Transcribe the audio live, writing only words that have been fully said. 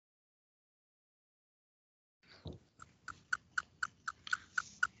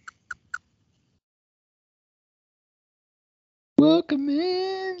Welcome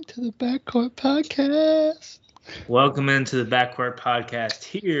in to the Backcourt Podcast. Welcome into the Backcourt Podcast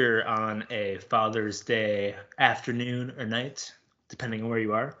here on a Father's Day afternoon or night, depending on where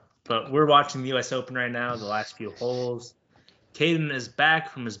you are. But we're watching the U.S. Open right now, the last few holes. Caiden is back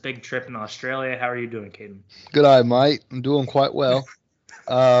from his big trip in Australia. How are you doing, Caiden? Good eye, mate. I'm doing quite well.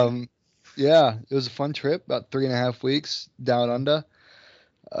 Yeah, it was a fun trip, about 3.5 weeks down under.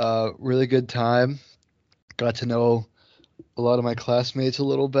 Really good time. Got to know a lot of my classmates a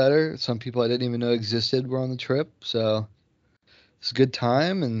little better. Some people I didn't even know existed were on the trip. So it's a good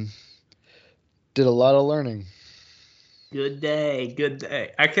time and did a lot of learning. Good day, good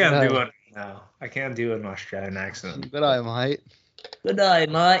day. I can't do it now. I can't do an Australian accent. Good eye, mate. Good day,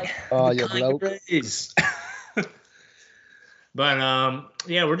 mate. Oh, you're bloke. But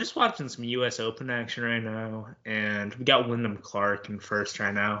yeah, we're just watching some U.S. Open action right now, and we got Wyndham Clark in first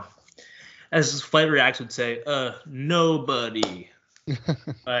right now. As Flight Reacts would say, nobody.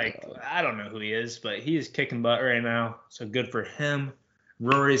 Like, I don't know who he is, but he is kicking butt right now, so good for him.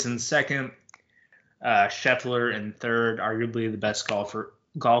 Rory's in second. Scheffler in third, arguably the best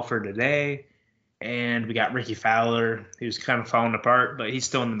golfer today. And we got Ricky Fowler, who's kind of falling apart, but he's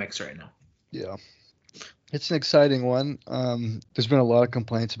still in the mix right now. Yeah. It's an exciting one. There's been a lot of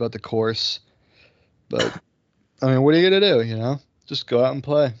complaints about the course. But, I mean, what are you going to do, you know? Just go out and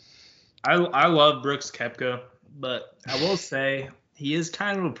play. I love Brooks Koepka, but I will say he is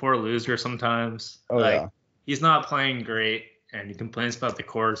kind of a poor loser sometimes. Oh, yeah. He's not playing great, and he complains about the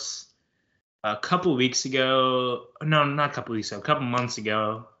course. A couple months ago,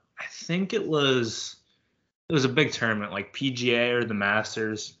 I think it was a big tournament, like PGA or the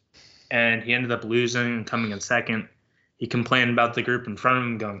Masters, and he ended up losing and coming in second. He complained about the group in front of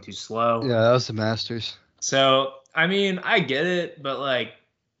him going too slow. Yeah, that was the Masters. So, I mean, I get it, but, like,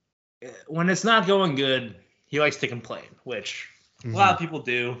 when it's not going good, he likes to complain, which a lot of people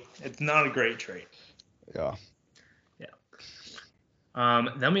do. It's not a great trait. Yeah.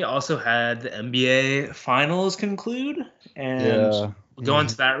 Then we also had the NBA Finals conclude, and we'll go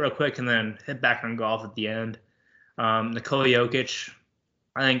into that real quick and then hit back on golf at the end. Nikola Jokic,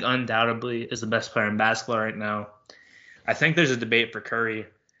 I think undoubtedly is the best player in basketball right now. I think there's a debate for Curry,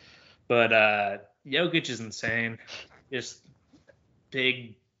 but Jokic is insane. Just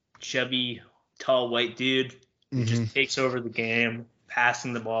big, chubby, tall, white dude who just takes over the game,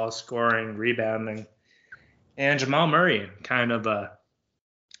 passing the ball, scoring, rebounding. And Jamal Murray kind of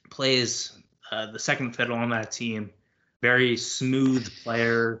plays the second fiddle on that team. Very smooth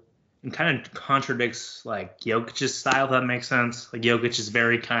player and kind of contradicts like Jokic's style, if that makes sense. Like Jokic is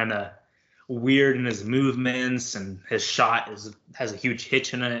very kind of weird in his movements and his shot has a huge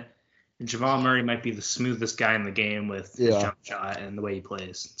hitch in it. And Jamal Murray might be the smoothest guy in the game with his jump shot and the way he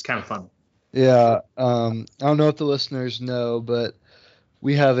plays. It's kind of fun. Yeah. I don't know if the listeners know, but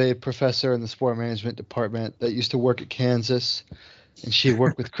we have a professor in the sport management department that used to work at Kansas, and she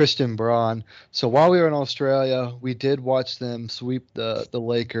worked with Christian Braun. So while we were in Australia, we did watch them sweep the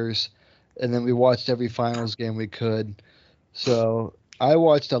Lakers, and then we watched every finals game we could. So I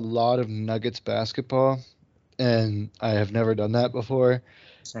watched a lot of Nuggets basketball, and I have never done that before.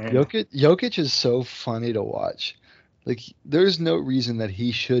 Jokic is so funny to watch. Like, there's no reason that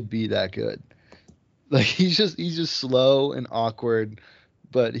he should be that good. Like, he's just slow and awkward,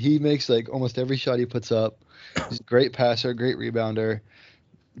 but he makes like almost every shot he puts up. He's a great passer, great rebounder,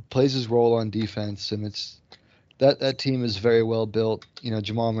 plays his role on defense, and it's that team is very well built. You know,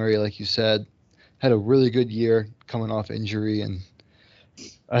 Jamal Murray, like you said, had a really good year coming off injury, and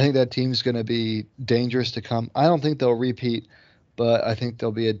I think that team's going to be dangerous to come. I don't think they'll repeat, but I think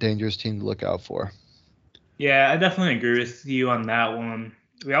they'll be a dangerous team to look out for. Yeah, I definitely agree with you on that one.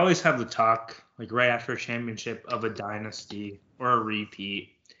 We always have the talk, like right after a championship, of a dynasty or a repeat.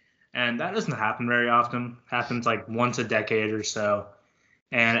 And that doesn't happen very often. It happens like once a decade or so.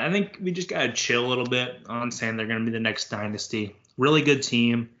 And I think we just got to chill a little bit on saying they're going to be the next dynasty. Really good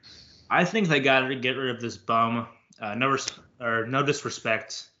team. I think they got to get rid of this bum. No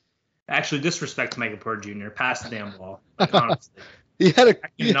disrespect. Actually, disrespect to Michael Porter Jr. Pass the damn ball. Like, honestly. He had a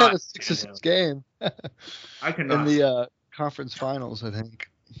 6-6 game. I cannot. In the conference finals, I think.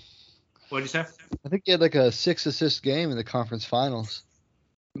 What'd you say? I think he had like a 6-assist game in the conference finals.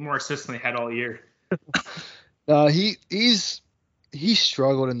 More assists than he had all year. He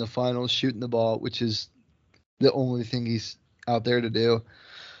struggled in the finals shooting the ball, which is the only thing he's out there to do.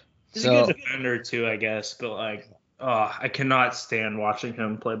 He's a good defender too, I guess, but like, I cannot stand watching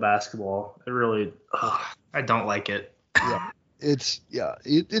him play basketball. I don't like it. Yeah,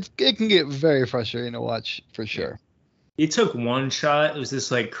 it can get very frustrating to watch for sure. He took one shot. It was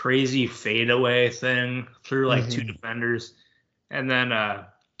this like crazy fadeaway thing through like two defenders. And then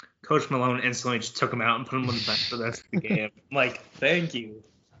Coach Malone instantly just took him out and put him on the bench for the rest of the game. I'm like, thank you.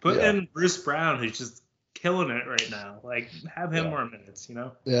 Put in Bruce Brown, who's just killing it right now. Like, have him more minutes, you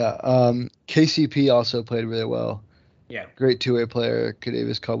know? Yeah. KCP also played really well. Yeah. Great two-way player,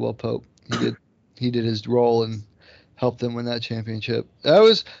 Kadavius Caldwell-Pope. He did his role and helped them win that championship.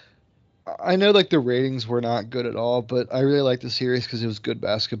 I know like the ratings were not good at all, but I really liked the series because it was good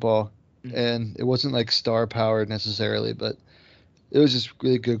basketball, and it wasn't like star powered necessarily, but it was just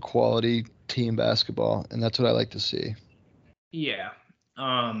really good quality team basketball, and that's what I like to see. Yeah.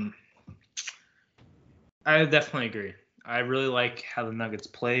 I definitely agree. I really like how the Nuggets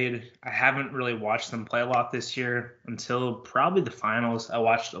played. I haven't really watched them play a lot this year until probably the finals. I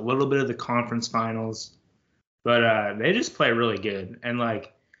watched a little bit of the conference finals, but they just play really good. And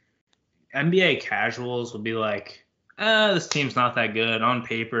like NBA casuals will be like, this team's not that good on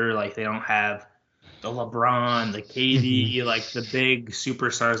paper. Like they don't have the LeBron, the KD, like the big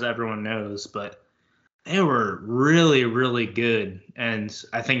superstars that everyone knows, but they were really, really good, and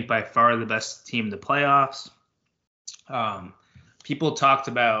I think by far the best team in the playoffs. People talked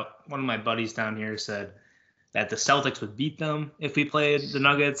about, one of my buddies down here said that the Celtics would beat them if we played the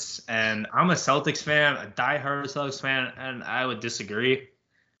Nuggets, and I'm a Celtics fan, a diehard Celtics fan, and I would disagree.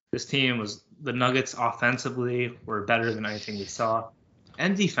 The Nuggets offensively were better than anything we saw,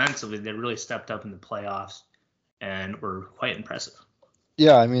 and defensively they really stepped up in the playoffs and were quite impressive.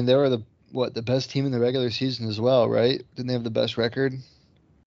 Yeah, I mean they were the best team in the regular season as well, right? Didn't they have the best record?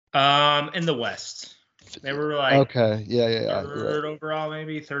 In the West. They were like third overall,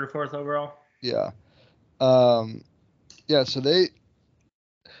 maybe third or fourth overall. Yeah. Yeah, so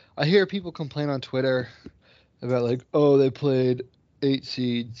I hear people complain on Twitter about like, oh, they played 8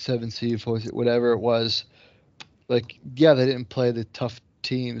 seed, 7 seed, 4 seed, whatever it was. Like, yeah, they didn't play the tough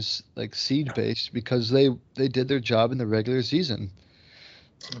teams like seed based because they did their job in the regular season.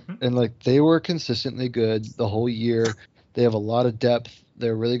 And like they were consistently good the whole year. They have a lot of depth.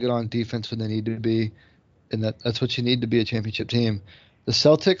 They're really good on defense when they need to be, and that's what you need to be a championship team. The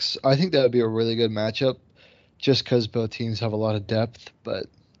Celtics, I think that would be a really good matchup, just because both teams have a lot of depth. But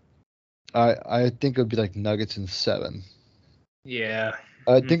I think it would be like Nuggets in 7. Yeah,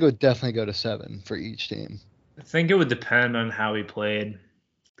 I think it would definitely go to 7 for each team. I think it would depend on how we played.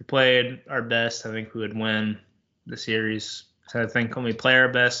 If we played our best, I think we would win the series. So I think when we play our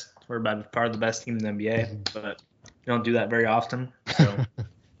best, we're about far the best team in the NBA, but we don't do that very often. So,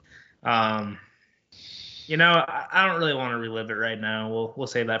 I don't really want to relive it right now. We'll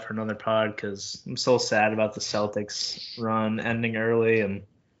save that for another pod because I'm so sad about the Celtics run ending early and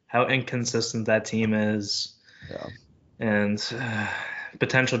how inconsistent that team is. Yeah. And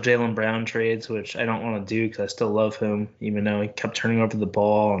potential Jaylen Brown trades, which I don't want to do because I still love him, even though he kept turning over the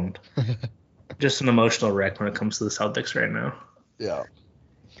ball, and just an emotional wreck when it comes to the Celtics right now. Yeah.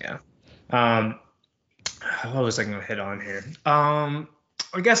 Yeah. What was I going to hit on here? I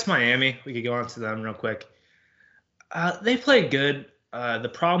guess Miami. We could go on to them real quick. They played good.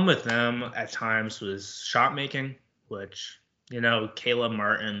 The problem with them at times was shot making, which, Caleb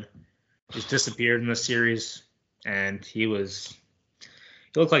Martin just disappeared in the series, and he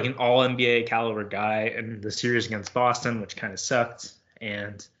looked like an all-NBA caliber guy in the series against Boston, which kind of sucked,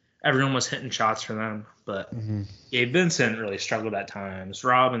 and everyone was hitting shots for them. But Gabe Vincent really struggled at times.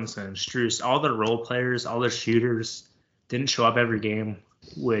 Robinson, Strus, all the role players, all the shooters didn't show up every game,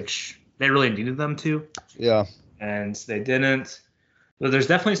 which they really needed them to. Yeah. And they didn't. But there's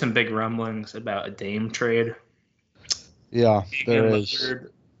definitely some big rumblings about a Dame trade. Yeah, there is.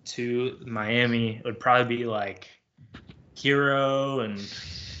 To Miami would probably be like Hero and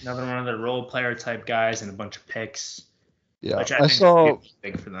another one of the role player type guys and a bunch of picks. Yeah, which I saw think would be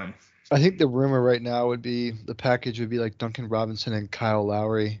big for them. I think the rumor right now would be the package would be like Duncan Robinson and Kyle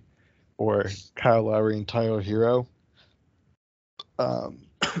Lowry, or Kyle Lowry and Tyler Hero. How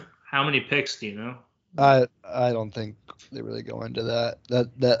many picks do you know? I don't think they really go into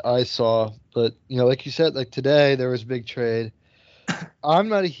that I saw, but like you said, like today there was a big trade. I'm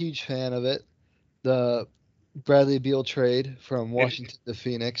not a huge fan of it. The Bradley Beal trade from Washington to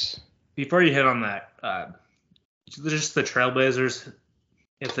Phoenix. Before you hit on that, just the Trailblazers,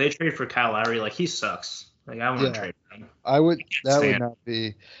 if they trade for Kyle Lowry, like he sucks. Like I want to trade for him. That would not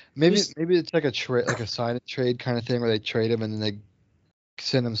be. Maybe it's like a trade, like a sign and trade kind of thing where they trade him and then they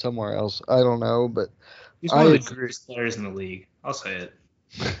send him somewhere else. I don't know, but he's one of the greatest players in the league. I'll say it.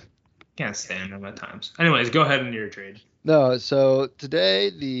 Can't stand him at times. Anyways, go ahead in your trade. No, so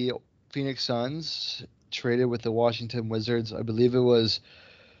today the Phoenix Suns traded with the Washington Wizards. I believe it was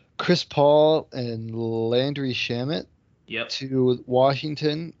Chris Paul and Landry Shamet. to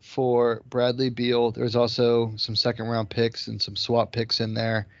Washington for Bradley Beal. There's also some second-round picks and some swap picks in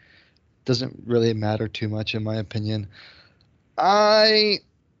there. Doesn't really matter too much, in my opinion. I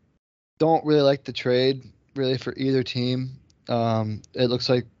don't really like the trade, really, for either team. It looks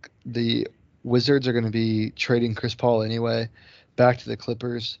like the Wizards are going to be trading Chris Paul anyway back to the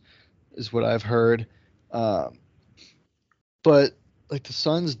Clippers, is what I've heard. But like the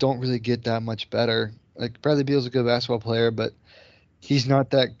Suns don't really get that much better. Like Bradley Beal's a good basketball player, but he's not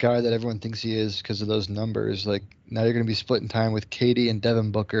that guy that everyone thinks he is because of those numbers. Like now you're going to be splitting time with Katie and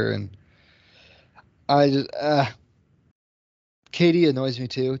Devin Booker, and I just Katie annoys me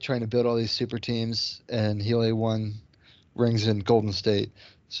too, trying to build all these super teams, and he only won rings in Golden State.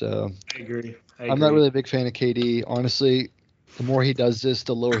 So I agree. I'm not really a big fan of KD. Honestly, the more he does this,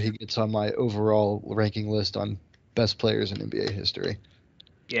 the lower he gets on my overall ranking list on best players in NBA history.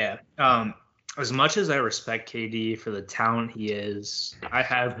 Yeah. As much as I respect KD for the talent he is, I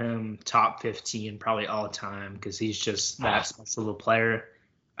have him top 15 probably all time because he's just that special of a player.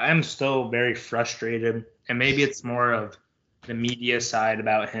 I'm still very frustrated, and maybe it's more of the media side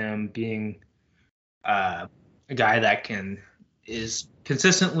about him being a guy that is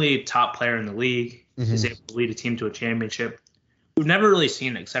consistently top player in the league, is able to lead a team to a championship. We've never really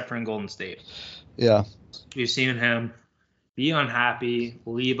seen it except for in Golden State. Yeah. We've seen him be unhappy,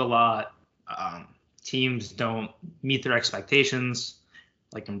 leave a lot. Teams don't meet their expectations,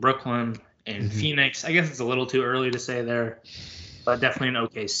 like in Brooklyn and Phoenix. I guess it's a little too early to say there, but definitely in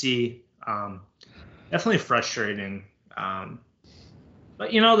OKC. Definitely frustrating.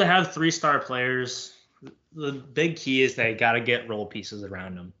 But, you know, they have 3-star players. The big key is they got to get role pieces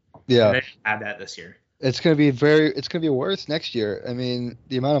around them. Yeah. And they had that this year. It's going to be worse next year. I mean,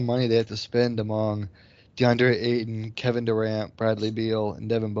 the amount of money they have to spend among DeAndre Ayton, Kevin Durant, Bradley Beal, and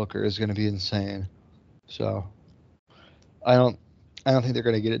Devin Booker is going to be insane. So I don't think they're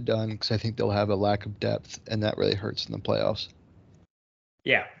going to get it done because I think they'll have a lack of depth, and that really hurts in the playoffs.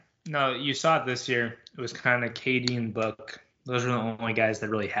 Yeah. No, you saw it this year. It was kind of KD and Book. Those are the only guys that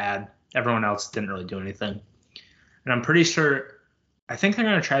really had. Everyone else didn't really do anything. And I'm pretty sure – I think they're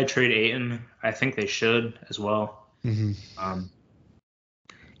going to try to trade Ayton. I think they should as well.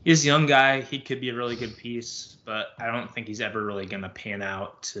 He's a young guy. He could be a really good piece, but I don't think he's ever really going to pan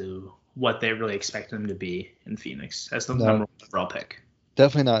out to what they really expect him to be in Phoenix as the number 1 overall pick.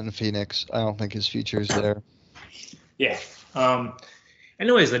 Definitely not in Phoenix. I don't think his future is there. Yeah.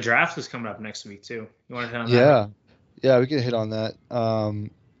 Anyways, the draft is coming up next week too. You want to hit on that? Yeah, we can hit on that.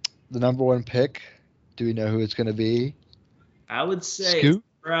 The number 1 pick, do we know who it's going to be? I would say it's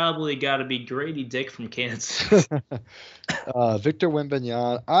probably got to be Grady Dick from Kansas. Victor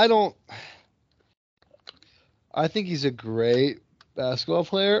Wembanyama. I think he's a great basketball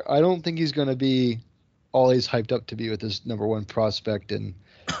player. I don't think he's going to be all he's hyped up to be with this number 1 prospect in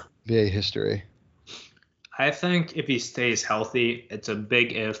NBA history. I think if he stays healthy, it's a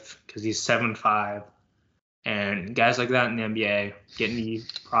big if because he's 7'5", and guys like that in the NBA get knee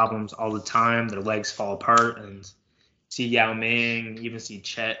problems all the time. Their legs fall apart, and see Yao Ming, even see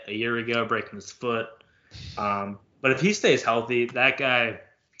Chet a year ago breaking his foot. But if he stays healthy, that guy,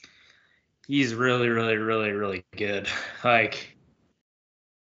 he's really, really, really, really good. Like,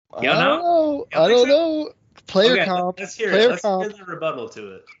 I don't know. Player comp. Let's hear the rebuttal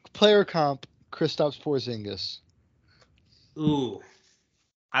to it. Player comp. Kristaps Porzingis. Ooh,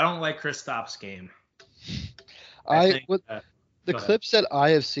 I don't like Kristaps' game. The clips that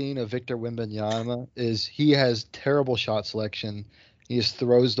I have seen of Victor Wembanyama is he has terrible shot selection. He just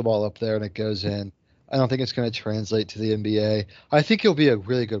throws the ball up there and it goes in. I don't think it's going to translate to the NBA. I think he'll be a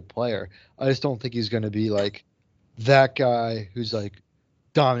really good player. I just don't think he's going to be like that guy who's like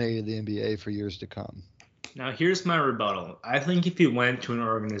dominated the NBA for years to come. Now, here's my rebuttal. I think if he went to an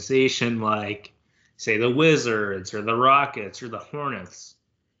organization like, say, the Wizards or the Rockets or the Hornets,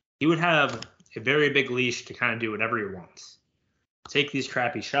 he would have a very big leash to kind of do whatever he wants. Take these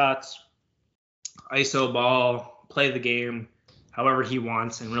crappy shots, ISO ball, play the game however he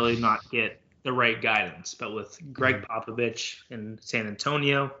wants, and really not get the right guidance. But with Greg Popovich in San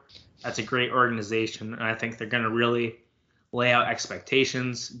Antonio, that's a great organization, and I think they're going to really lay out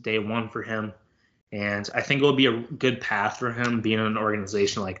expectations day 1 for him. And I think it will be a good path for him being in an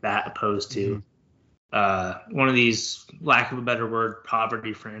organization like that opposed to one of these, lack of a better word,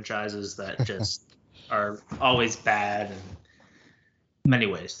 poverty franchises that just are always bad in many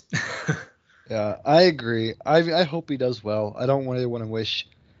ways. Yeah, I agree. I hope he does well. I don't really want to wish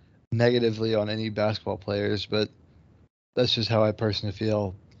negatively on any basketball players, but that's just how I personally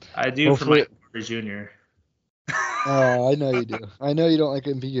feel. I do. Hopefully, for Mike Porter Jr. Oh, I know you do. I know you don't like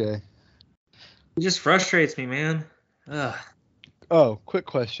MPJ. It just frustrates me, man. Ugh. Oh, quick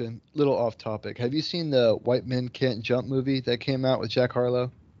question, little off topic. Have you seen the White Men Can't Jump movie that came out with Jack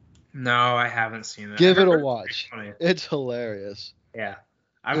Harlow? No, I haven't seen that. Give I it a heard it's watch. funny. It's hilarious. Yeah. It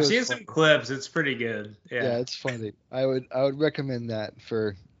I've was seen fun. some clips. It's pretty good. Yeah, Yeah. it's funny. I would recommend that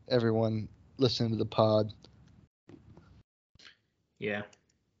for everyone listening to the pod. Yeah.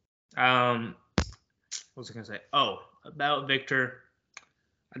 What was I gonna say? Oh, about Victor.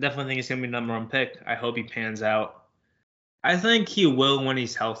 I definitely think he's gonna be number one pick. I hope he pans out. I think he will when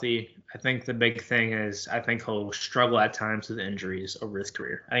he's healthy. I think the big thing is I think he'll struggle at times with injuries over his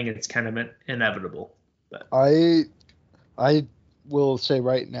career. I think it's kind of inevitable. But I will say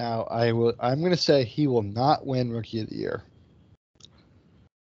right now, I'm going to say he will not win Rookie of the Year.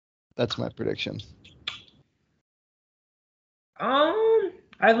 That's my prediction.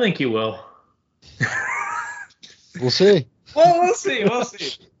 I think he will. We'll see. Well, we'll see. We'll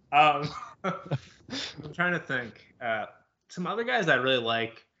see. I'm trying to think. Some other guys I really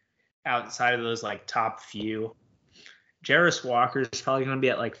like outside of those like top few. Jarris Walker is probably going to be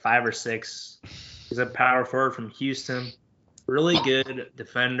at like 5 or 6. He's a power forward from Houston. Really good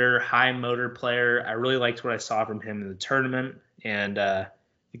defender, high motor player. I really liked what I saw from him in the tournament and the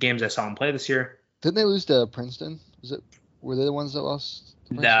games I saw him play this year. Didn't they lose to Princeton? Were they the ones that lost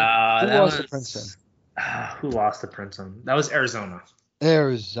to Princeton? Nah, Who lost to Princeton? Who lost to Princeton? That was Arizona.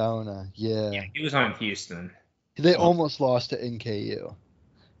 Arizona, yeah. He was on Houston. They almost lost to NKU.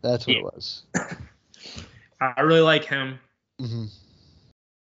 That's what it was. I really like him. Mm-hmm.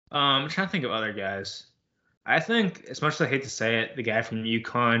 I'm trying to think of other guys. I think, as much as I hate to say it, the guy from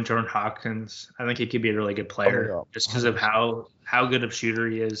UConn, Jordan Hawkins, I think he could be a really good player just because of how good of a shooter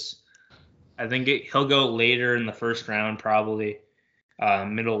he is. I think he'll go later in the first round, probably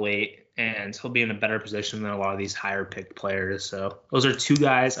middle late, and he'll be in a better position than a lot of these higher picked players. So those are 2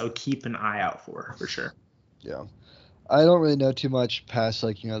 guys I would keep an eye out for sure. Yeah. I don't really know too much past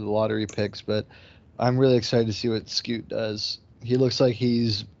the lottery picks, but I'm really excited to see what Scoot does. He looks like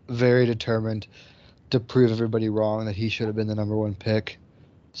he's very determined to prove everybody wrong that he should have been the number 1 pick.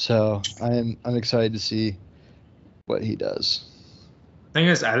 So I'm excited to see what he does. Thing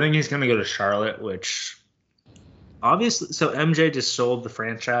is, I think he's going to go to Charlotte, which obviously, so MJ just sold the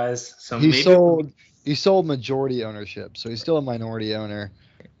franchise. So he sold majority ownership, so he's still a minority owner.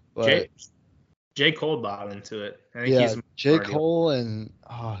 But J. Cole bought into it. I think yeah, J. Cole and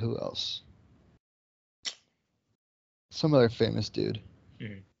who else? Some other famous dude.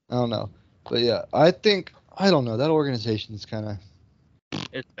 Mm-hmm. I don't know. But yeah, I don't know. That organization's kind of...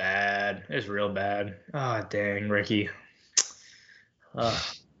 It's bad. It's real bad. Oh, dang, Ricky. I'm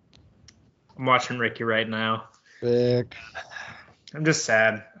watching Ricky right now. Rick. I'm just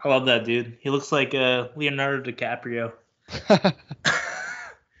sad. I love that dude. He looks like Leonardo DiCaprio.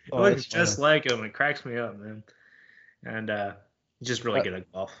 He looks just like him. It cracks me up, man. And he's just really good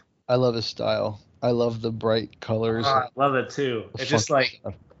at golf. I love his style. I love the bright colors. I love it too. It's just like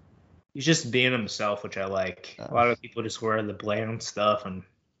stuff. He's just being himself, which I like. A lot of people just wear the bland stuff and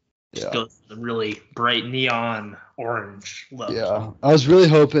just go the really bright neon orange look. Yeah, I was really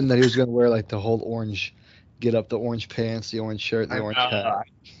hoping that he was going to wear like the whole orange get up, the orange pants, the orange shirt, the orange hat.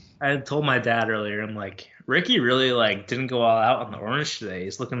 I had told my dad earlier, I'm like, Ricky really didn't go all out on the orange today.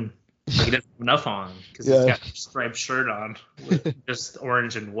 He's looking like he doesn't have enough on because he's got a striped shirt on with just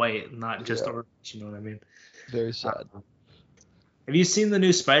orange and white, not just orange. You know what I mean? Very sad. Have you seen the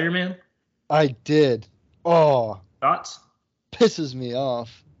new Spider-Man? I did. Oh. Thoughts? Pisses me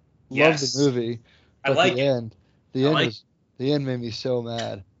off. Yes. Love the movie. But I like the end. The end made me so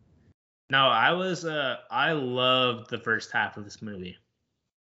mad. No, I loved the first half of this movie.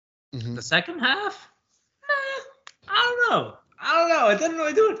 Mm-hmm. The second half? I don't know. It didn't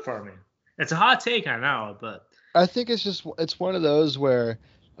really do it for me. It's a hot take, I know, but I think it's one of those where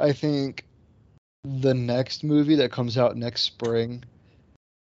I think the next movie that comes out next spring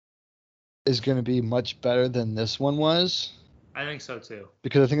is going to be much better than this one was. I think so too.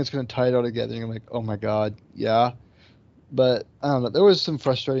 Because I think it's going to tie it all together. And you're like, oh my god, yeah. But I don't know. There was some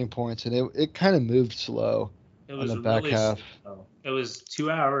frustrating points, and it kind of moved slow on the back half. Slow. It was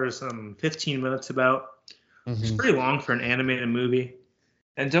 2 hours and 15 minutes about. Mm-hmm. It's pretty long for an animated movie.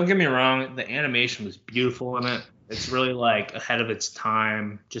 And don't get me wrong, the animation was beautiful in it. It's really ahead of its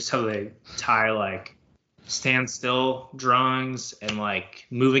time. Just how they tie standstill drawings and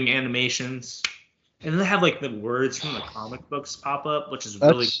moving animations. And they have the words from the comic books pop up, which is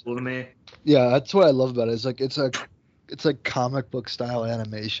really cool to me. Yeah, that's what I love about it. It's like comic book style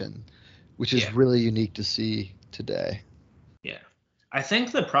animation, which is really unique to see today. Yeah. I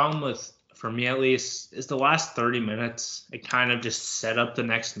think the problem for me at least, is the last 30 minutes, it kind of just set up the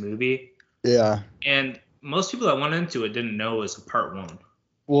next movie. Yeah. And most people that went into it didn't know it was a part one.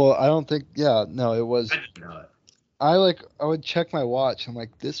 Well, I don't think. Yeah, no, it was. I didn't know it. I would check my watch. I'm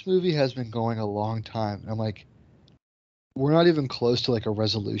like, this movie has been going a long time. And I'm like, we're not even close to like a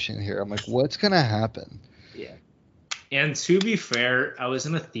resolution here. I'm like, what's gonna happen? Yeah. And to be fair, I was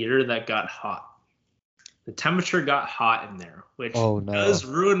in a theater that got hot. The temperature got hot in there, which does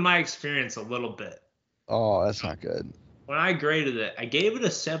ruin my experience a little bit. Oh, that's not good. When I graded it, I gave it a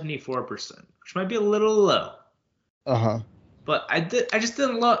 74%, which might be a little low. Uh-huh. But I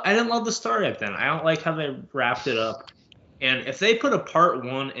didn't love the story back then. I don't like how they wrapped it up. And if they put a part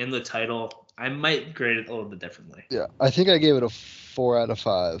one in the title, I might grade it a little bit differently. Yeah, I think I gave it a 4 out of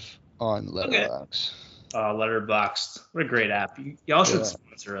 5 on Letterboxd. Letterboxd. What a great app. Y'all should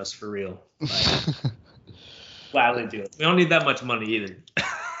sponsor us for real. Like, gladly do it. We don't need that much money either.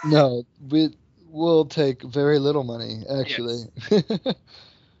 No, we'll take very little money, actually.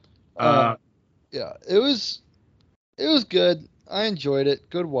 Yes. Yeah, it was good. I enjoyed it.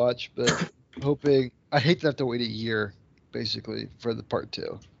 Good watch, but I hate to have to wait a year, basically, for the part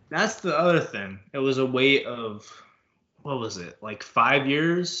 2. That's the other thing. It was a wait of, what was it, like 5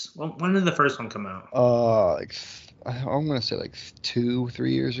 years? When did the first one come out? I'm gonna say like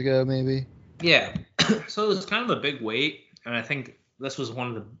 2-3 years ago, maybe. Yeah. So it was kind of a big wait, and I think this was one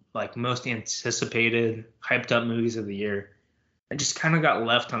of the like most anticipated, hyped up movies of the year. It just kind of got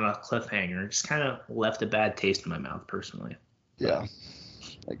left on a cliffhanger. It just kind of left a bad taste in my mouth, personally. Yeah,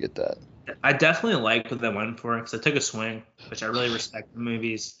 I get that. I definitely liked what they went for because they took a swing, which I really respect the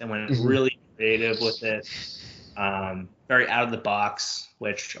movies. They went really creative with it, very out of the box,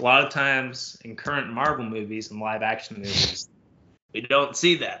 which a lot of times in current Marvel movies and live action movies, we don't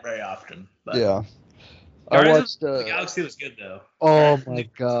see that very often. But yeah. I watched the Galaxy was good though. Oh my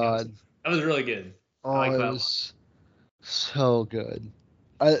god. That was really good. Oh, it was so good.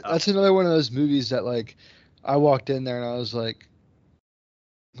 That's another one of those movies that like I walked in there and I was like,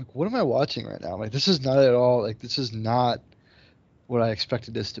 what am I watching right now? Like, this is not at all, like, this is not what I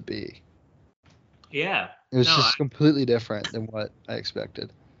expected this to be. Yeah. It was just completely different than what I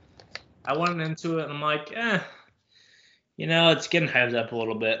expected. I went into it and I'm like, it's getting hyped up a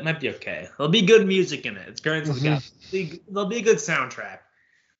little bit. It might be okay. There'll be good music in it. It's Guardians of the Galaxy. There'll be a good soundtrack.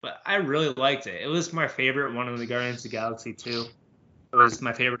 But I really liked it. It was my favorite one of the Guardians of the Galaxy 2. It was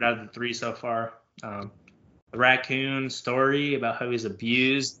my favorite out of the 3 so far. The raccoon story about how he's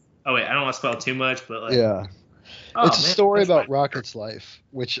abused. Oh, wait, I don't want to spoil too much, but like... Yeah. It's a story about Rocket's life,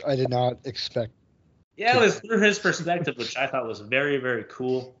 which I did not expect. Yeah, it was through his perspective, which I thought was very, very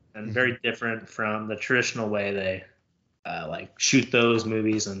cool and very different from the traditional way they shoot those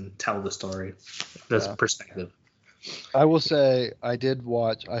movies and tell the story. This perspective. I will say I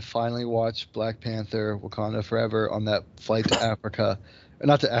finally watched Black Panther Wakanda Forever on that flight to Africa.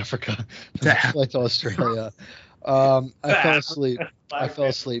 Not to Africa, flight to Australia. I fell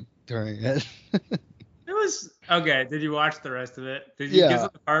asleep during it. It was okay. Did you watch the rest of it? Did you get to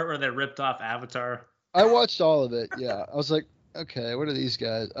the part where they ripped off Avatar? I watched all of it. Yeah, I was like, okay, what are these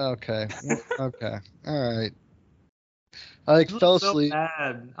guys? Okay, okay, all right. I fell asleep.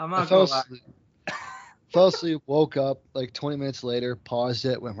 Bad. I'm not gonna lie. Fell asleep, woke up like 20 minutes later, paused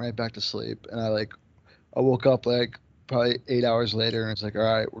it, went right back to sleep, and I woke up like probably 8 hours later, and it's like, all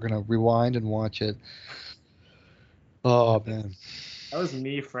right, we're gonna rewind and watch it. Oh man. That was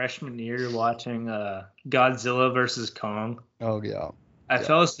me freshman year watching Godzilla versus Kong. Oh yeah. I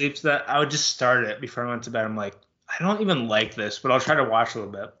fell asleep to that. I would just start it before I went to bed. I'm like, I don't even like this, but I'll try to watch a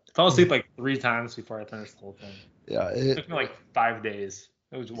little bit. I fell asleep like 3 times before I finished the whole thing. Yeah. It took me like 5 days.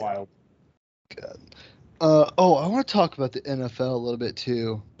 It was wild. God. I want to talk about the NFL a little bit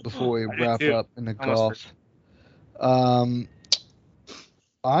too before we wrap up in the golf. I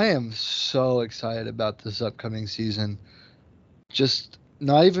am so excited about this upcoming season. Just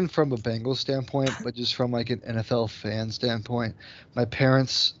not even from a Bengals standpoint, but just from like an NFL fan standpoint. My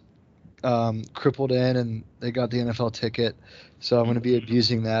parents crippled in and they got the NFL ticket, so I'm going to be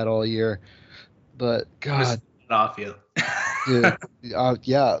abusing that all year. But God, off you, dude,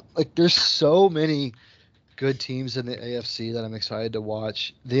 yeah, like there's so many good teams in the AFC that I'm excited to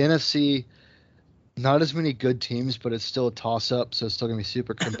watch. The NFC, not as many good teams, but it's still a toss-up, so it's still going to be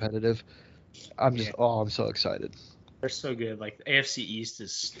super competitive. I'm so excited. They're so good. Like, the AFC East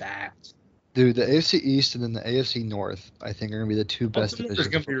is stacked. Dude, the AFC East and then the AFC North, I think, are going to be the two best divisions. It's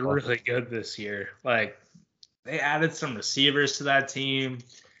going to be really good this year. Like, they added some receivers to that team.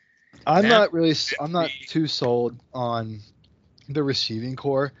 I'm not too sold on the receiving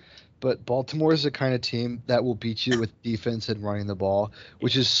core, but Baltimore is the kind of team that will beat you with defense and running the ball,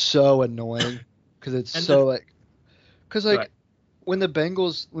 which is so annoying because it's when the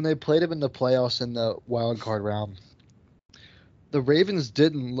Bengals, when they played him in the playoffs in the wild card round, the Ravens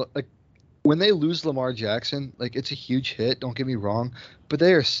didn't look like, when they lose Lamar Jackson, like, it's a huge hit, don't get me wrong, but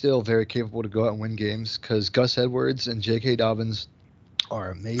they are still very capable to go out and win games because Gus Edwards and J.K. Dobbins are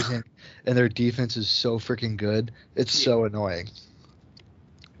amazing, and their defense is so freaking good. It's so annoying.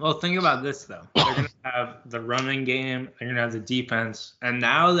 Well, think about this, though. They're going to have the running game, they're going to have the defense, and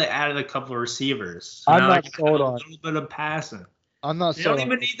now they added a couple of receivers. So I'm now not they sold have on a little bit of passing. I'm not They sold don't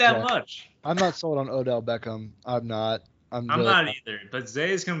on even need that much. I'm not sold on Odell Beckham. I'm not. I'm really not either, but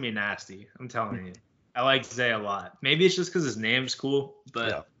Zay is going to be nasty. I'm telling you. I like Zay a lot. Maybe it's just because his name's cool,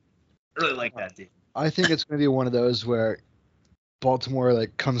 but I really like that dude. I think it's going to be one of those where Baltimore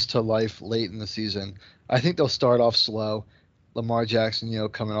like comes to life late in the season. I think they'll start off slow. Lamar Jackson,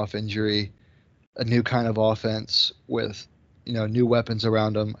 coming off injury, a new kind of offense with, new weapons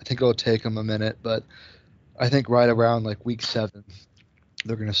around him. I think it'll take him a minute, but I think right around like week 7,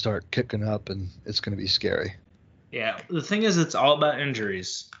 they're going to start kicking up, and it's going to be scary. Yeah, the thing is, it's all about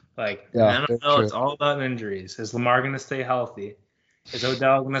injuries. Like, in the NFL, it's all about injuries. Is Lamar going to stay healthy? Is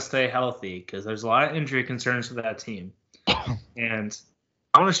Odell going to stay healthy? Because there's a lot of injury concerns for that team. And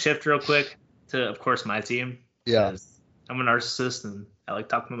I want to shift real quick to, of course, my team. Yeah. I'm a narcissist, and I like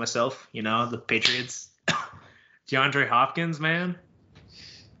talking to myself, the Patriots. DeAndre Hopkins, man.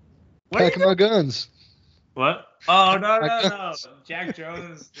 Packing my guns. What? Oh, no. Jack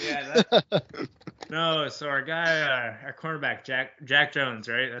Jones. Yeah. No, so our guy, our cornerback, Jack Jones,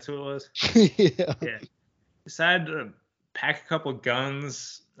 right? That's who it was? Yeah. Decided to pack a couple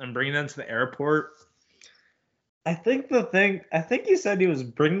guns and bring them to the airport. I think he said he was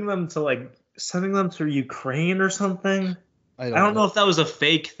bringing them to, sending them to Ukraine or something. I don't know if that was a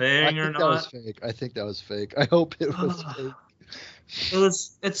fake thing or not. I think that was fake. I hope it was fake.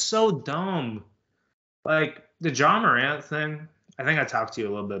 It's so dumb. Like, the John Morant thing, I think I talked to you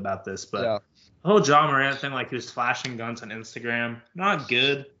a little bit about this, but the whole John Morant thing, he was flashing guns on Instagram, not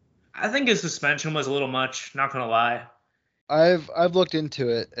good. I think his suspension was a little much, not going to lie. I've looked into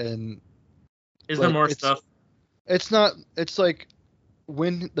it, and is there more stuff? It's not. It's like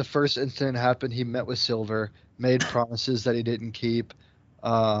when the first incident happened, he met with Silver, made promises that he didn't keep,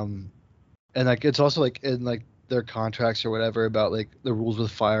 and it's also in their contracts or whatever about the rules with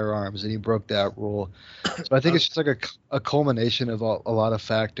firearms, and he broke that rule. So I think it's just a culmination of a lot of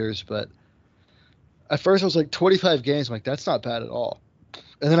factors. But at first I was 25 games. I'm that's not bad at all.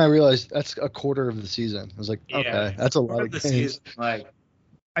 And then I realized that's a quarter of the season. I was okay, that's a lot of games. Season,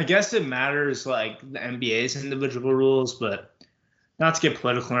 I guess it matters the NBA's individual rules, but not to get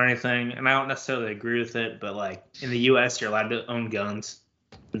political or anything. And I don't necessarily agree with it, but in the U.S. you're allowed to own guns.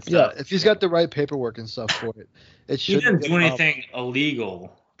 Yeah, if he's got the right paperwork and stuff for it. He didn't do anything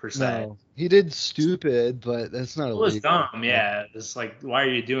illegal per se. No, he did stupid, but that's not illegal. It was dumb, yeah. It's why are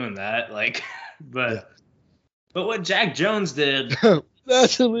you doing that? But what Jack Jones did,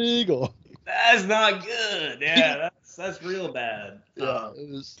 that's illegal. That's not good. Yeah, that's real bad. Yeah, it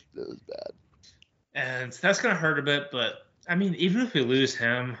was bad. And that's gonna hurt a bit, but I mean, even if we lose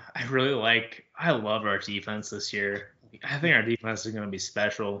him, I love our defense this year. I think our defense is going to be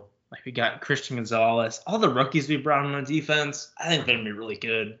special. We got Christian Gonzalez. All the rookies we brought on defense, I think they're going to be really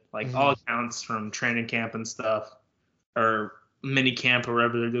good. All accounts from training camp and stuff, or mini camp or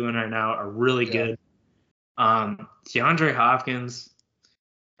whatever they're doing right now, are really good. DeAndre Hopkins,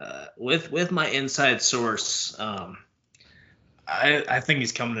 with my inside source, I think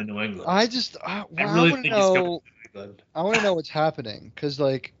he's coming to New England. I really think he's coming to New England. I want to know what's happening because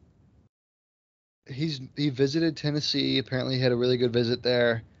he visited Tennessee. Apparently, he had a really good visit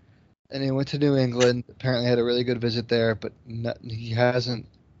there, and he went to New England. Apparently, had a really good visit there, but he hasn't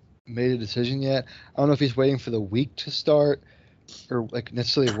made a decision yet. I don't know if he's waiting for the week to start or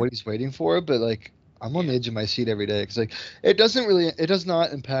necessarily what he's waiting for, but I'm on the edge of my seat every day because it does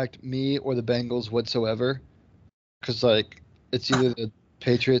not impact me or the Bengals whatsoever because it's either the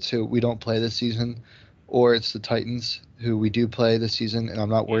Patriots who we don't play this season or it's the Titans who we do play this season, and I'm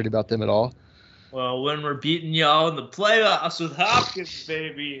not worried about them at all. Well, when we're beating y'all in the playoffs with Hopkins,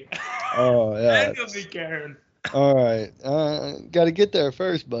 baby. Oh, yeah. Then you'll be caring. All right. Got to get there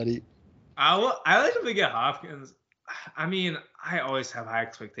first, buddy. I like if we get Hopkins. I mean, I always have high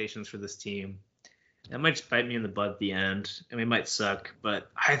expectations for this team. It might just bite me in the butt at the end, and we might suck,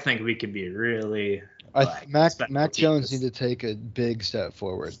 but I think we could be really Mac Jones need to take a big step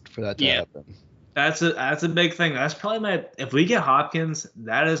forward for that to happen. That's a big thing. That's probably if we get Hopkins,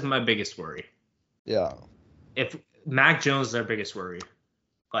 that is my biggest worry. Yeah. If Mac Jones is our biggest worry.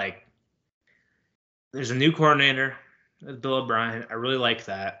 There's a new coordinator, Bill O'Brien. I really like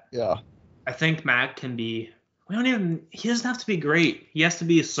that. Yeah. I think Mac can be He doesn't have to be great. He has to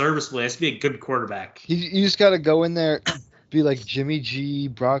be serviceable. He has to be a good quarterback. You just got to go in there, be like Jimmy G,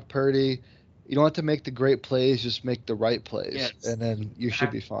 Brock Purdy. You don't have to make the great plays, just make the right plays, yes. And then you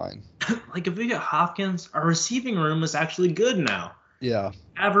should be fine. Like if we get Hopkins, our receiving room is actually good now. Yeah.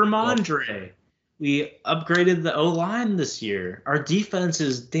 Have Ramondre. Yep. We upgraded the O-line this year. Our defense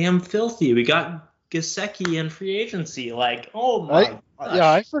is damn filthy. We got Gesicki in free agency. Like, oh my gosh. Yeah,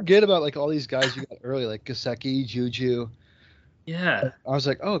 I forget about like all these guys you got early, like Gesicki, Juju. Yeah. I was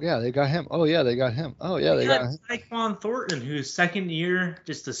like, oh yeah, they got him. Oh yeah, they got him. Oh yeah, they got him. Tyquan Thornton, who's second year,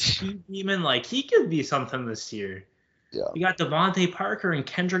 just a speed demon. Like he could be something this year. Yeah. We got Devontae Parker and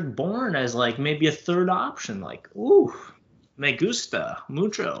Kendrick Bourne as like maybe a third option. Like, ooh, me gusta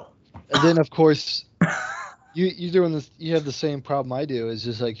mucho. And then of course, you're doing this. You have the same problem I do. Is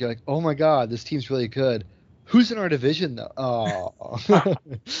just like you're like, oh my god, this team's really good. Who's in our division though? Oh,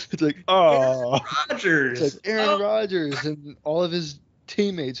 it's like Aaron Rodgers. It's like Aaron Rodgers and all of his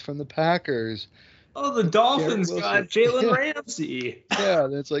teammates from the Packers. Oh, the Dolphins got Jalen Ramsey. Yeah,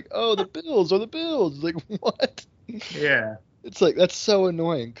 and it's like, oh, the Bills are the Bills. Like what? Yeah. It's like that's so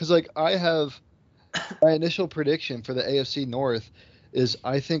annoying because like I have my initial prediction for the AFC North is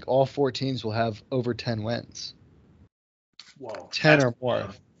I think all 4 teams will have over 10 wins. Whoa. 10 or more.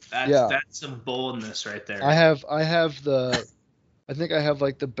 That's some boldness right there. I think I have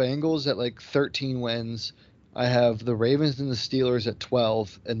like the Bengals at like 13 wins. I have the Ravens and the Steelers at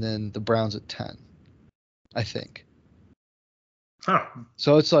 12, and then the Browns at 10. I think. Huh.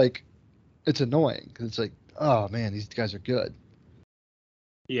 So it's like, it's annoying because it's like, oh man, these guys are good.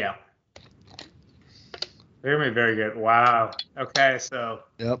 Yeah. Very, very good. Wow. Okay, so.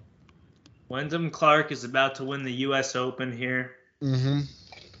 Yep. Wyndham Clark is about to win the U.S. Open here. Mm-hmm.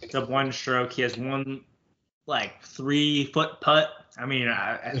 It's up one stroke. He has one, like, 3-foot putt. I mean,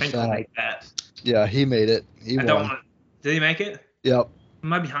 I think he'll make that. Yeah, he made it. He won. Did he make it? Yep.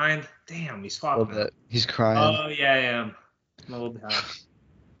 Am I behind? Damn, he's swapping it. He's crying. Oh, yeah, I am. I'm a little behind.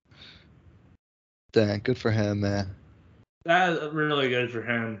 Dang, good for him, man. That's really good for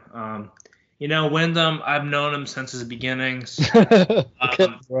him. Wyndham, I've known him since his beginnings.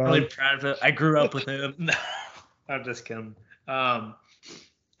 I'm really proud of it. I grew up with him. I'm just kidding.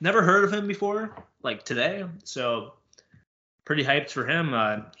 Never heard of him before, like today, so pretty hyped for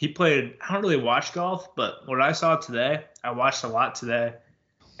him. He played, I don't really watch golf, but what I saw today, I watched a lot today,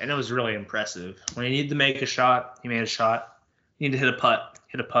 and it was really impressive. When he needed to make a shot, he made a shot. He needed to hit a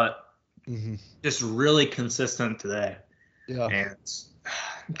putt. Mm-hmm. Just really consistent today. Yeah. And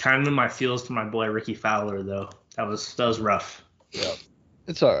kind of in my feels for my boy Ricky Fowler, though. That was rough. Yeah.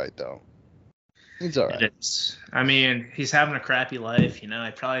 It's all right, though. It's all right. It is. I mean, he's having a crappy life, He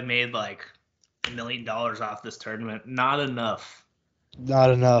probably made like $1 million off this tournament. Not enough.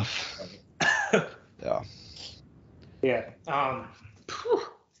 Not enough. Yeah. Yeah.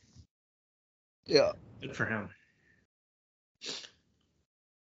 Yeah. Good for him.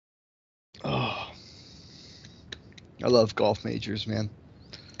 Oh. I love golf majors, man.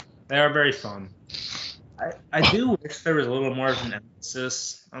 They are very fun. I do wish there was a little more of an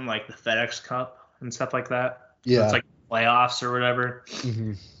emphasis on like the FedEx Cup and stuff like that. Yeah. It's like playoffs or whatever.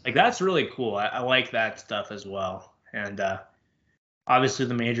 Mm-hmm. Like that's really cool. I like that stuff as well. And obviously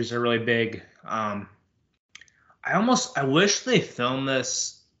the majors are really big. I wish they filmed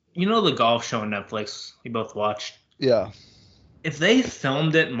this. The golf show on Netflix we both watched. Yeah. If they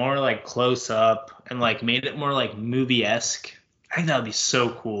filmed it more like close up and like made it more like movie-esque, I think that would be so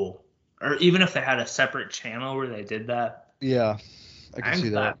cool. Or even if they had a separate channel where they did that. Yeah, I can see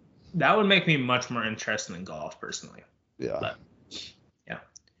that. That would make me much more interested in golf, personally. Yeah. But,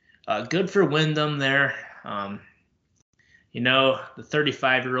 yeah. Good for Wyndham there. The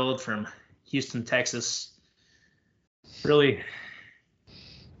 35-year-old from Houston, Texas. Really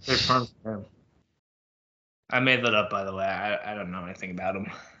good fun for him. I made that up, by the way. I don't know anything about him.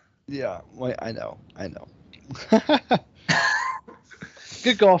 Yeah, well, I know.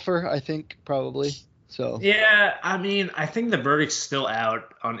 Good golfer, I think, probably. So. Yeah, I mean, I think the verdict's still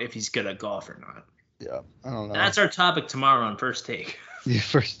out on if he's good at golf or not. Yeah, I don't know. That's our topic tomorrow on First Take. Yeah,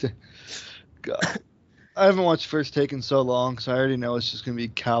 First Take. God. I haven't watched First Take in so long, so I already know it's just going to be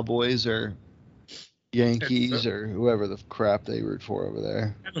Cowboys or Yankees or whoever the crap they root for over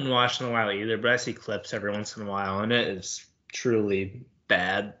there. I haven't watched in a while either, but I see clips every once in a while, and it is truly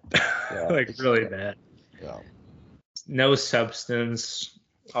bad. Yeah, like, really bad. Yeah. No substance,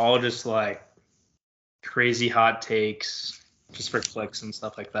 all just like crazy hot takes just for clicks and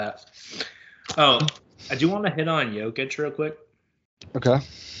stuff like that. Oh, I do want to hit on Jokic real quick. Okay.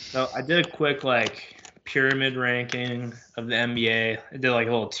 So I did a quick like pyramid ranking of the NBA. I did like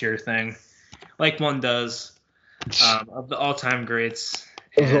a little tier thing, like one does. of the all-time greats.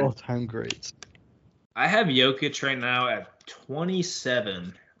 Of the all-time greats. I have Jokic right now at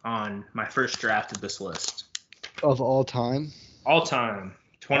 27 on my first draft of this list. Of all time? All time,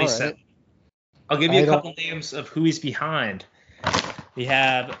 27. Right. I'll give you a couple names of who he's behind. We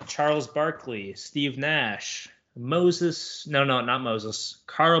have Charles Barkley, Steve Nash, Moses. No, not Moses.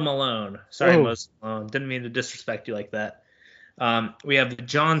 Karl Malone. Sorry, Moses Malone. Didn't mean to disrespect you like that. We have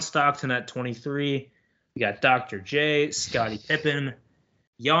John Stockton at 23. We got Dr. J, Scottie Pippen,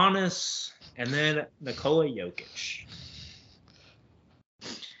 Giannis, and then Nikola Jokic.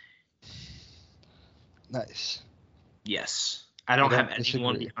 Nice. Yes. I don't have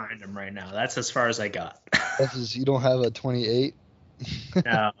anyone behind him right now. That's as far as I got. You don't have a 28?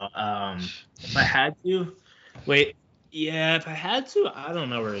 No. If I had to, if I had to, I don't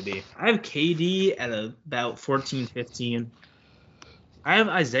know where to be. I have KD at about 14, 15. I have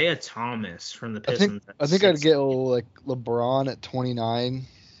Isaiah Thomas from the Pistons. I think I'd get like LeBron at 29,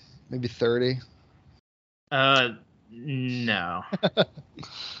 maybe 30. No. No,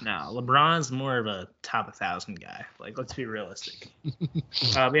 LeBron's more of a top 1,000 guy. Like, let's be realistic.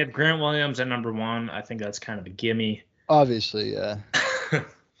 We have Grant Williams at number 1. I think that's kind of a gimme. Obviously, yeah.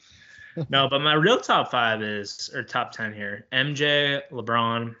 No, but my real top 5 or top 10 here. MJ,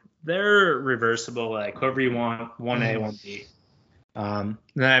 LeBron, they're reversible, like whoever you want, 1A, 1B. Then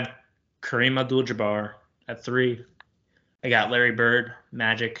I have Kareem Abdul-Jabbar at 3. I got Larry Bird,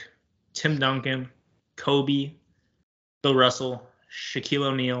 Magic, Tim Duncan, Kobe, Bill Russell, Shaquille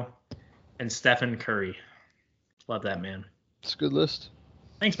O'Neal, and Stephen Curry. Love that, man. It's a good list.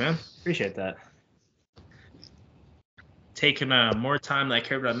 Thanks, man. Appreciate that. Taking more time than I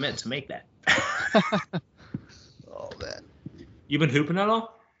care to admit to make that. Oh, man. You been hooping at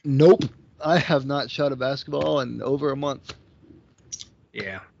all? Nope. I have not shot a basketball in over a month.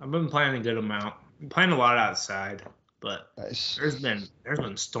 Yeah, I've been playing a good amount. I'm playing a lot outside, but nice. There's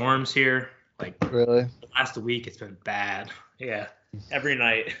been storms here. Like, really? The last week it's been bad. Yeah, every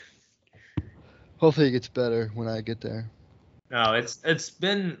night. Hopefully it gets better when I get there. No, it's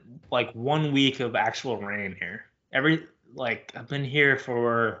been like 1 week of actual rain here. I've been here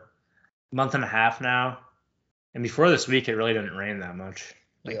for a month and a half now, and before this week it really didn't rain that much.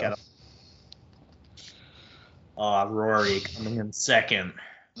 Rory coming in second.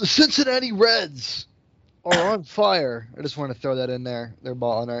 The Cincinnati Reds are on fire. I just want to throw that in there. They're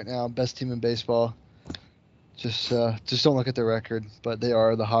balling right now. Best team in baseball. Just don't look at their record, but they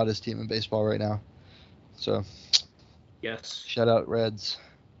are the hottest team in baseball right now. So, yes. Shout out Reds.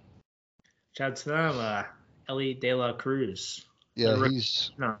 Shout out to them. Ellie De La Cruz. Yeah, he's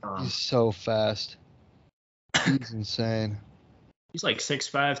so fast. He's insane. He's like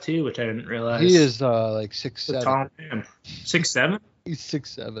 6'5" too, which I didn't realize. He is like 6'7". Tall man. 6'7"? He's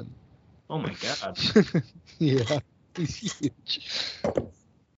 6'7". Oh my god. Yeah, he's huge.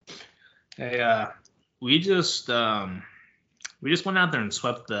 Hey, we just went out there and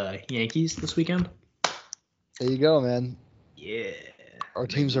swept the Yankees this weekend. There you go, man. Yeah. Our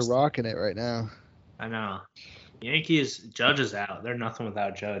teams are rocking it right now. I know. Yankees, Judge is out. They're nothing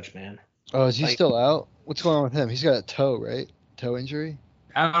without Judge, man. Oh, is he still out? What's going on with him? He's got a toe, right? Toe injury?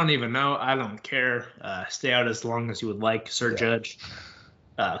 I don't even know. I don't care. Stay out as long as you would like, Sir Judge.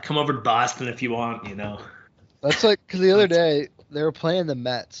 Come over to Boston if you want, you know. That's like, because the other day, they were playing the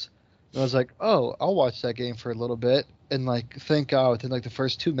Mets. And I was like, oh, I'll watch that game for a little bit. And, like, thank God, within, like, the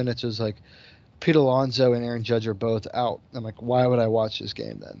first 2 minutes, it was like, Pete Alonso and Aaron Judge are both out. I'm like, why would I watch this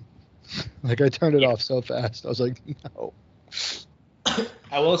game then? Like, I turned it off so fast. I was like, no.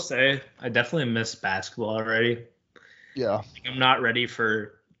 I will say, I definitely miss basketball already. Yeah. Like, I'm not ready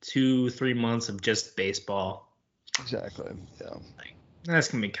for 2-3 months of just baseball. Exactly. Yeah. Like, that's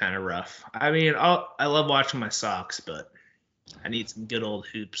going to be kind of rough. I mean, I love watching my Sox, but I need some good old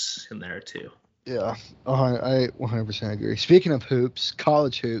hoops in there too. Yeah. I 100% agree. Speaking of hoops,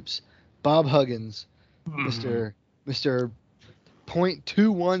 college hoops, Bob Huggins, Mr.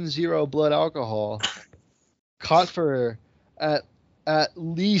 .210 blood alcohol, caught for at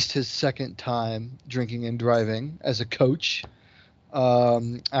least his second time drinking and driving as a coach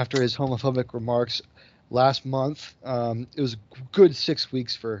after his homophobic remarks last month. It was a good 6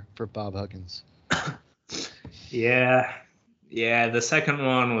 weeks for Bob Huggins. Yeah, the second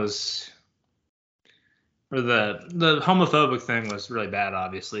one was, or the homophobic thing was really bad,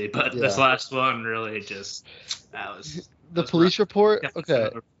 obviously, but this last one really just, the police report. Okay.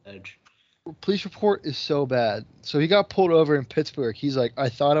 Police report is so bad. So he got pulled over in Pittsburgh. He's like, I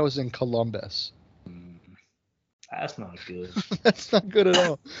thought I was in Columbus. That's not good. That's not good at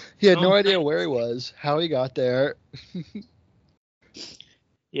all. He had no idea where he was, how he got there.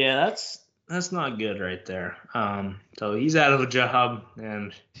 Yeah, That's not good right there. So he's out of a job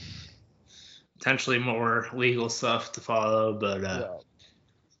and potentially more legal stuff to follow, but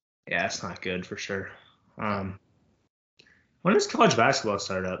yeah, it's not good for sure. When does college basketball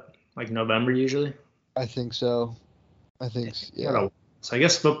start up? Like November usually? I think so. Yeah. So I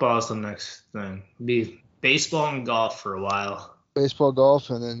guess football is the next thing. Be baseball and golf for a while. Baseball, golf,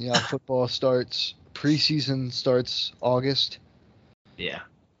 and then football starts. Preseason starts August. Yeah.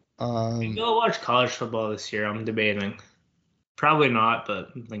 Maybe I'll watch college football this year. I'm debating. Probably not, but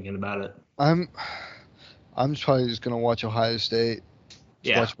I'm thinking about it. I'm probably just gonna watch Ohio State.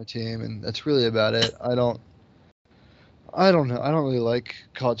 Watch my team, and that's really about it. I don't know. I don't really like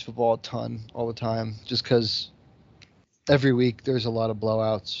college football a ton all the time, just because every week there's a lot of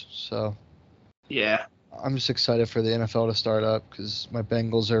blowouts. So yeah, I'm just excited for the NFL to start up because my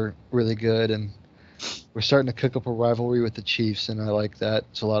Bengals are really good, and we're starting to cook up a rivalry with the Chiefs, and I like that.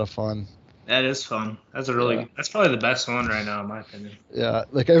 It's a lot of fun. That is fun. That's that's probably the best one right now, in my opinion. Yeah,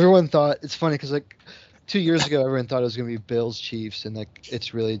 like everyone thought. It's funny because like 2 years ago, everyone thought it was gonna be Bills Chiefs, and like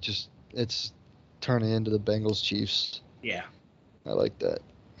it's really just it's turning into the Bengals Chiefs. Yeah, I like that.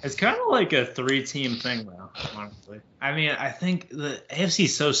 It's kind of like a 3-team thing, though. Honestly, I mean, I think the AFC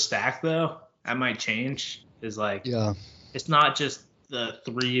is so stacked, though. That might change. It's not just the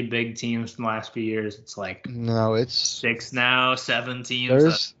 3 big teams from the last few years. It's like it's 6 now, 7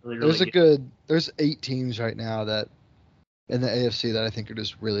 teams. There's 8 teams right now that in the AFC that I think are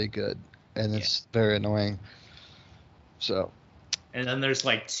just really good, and it's very annoying. So. And then there's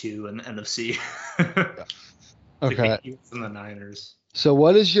like 2 in the NFC. Okay. The Patriots and the Niners. So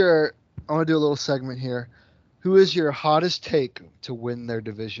what is I want to do a little segment here. Who is your hottest take to win their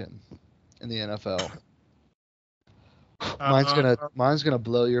division in the NFL? Mine's gonna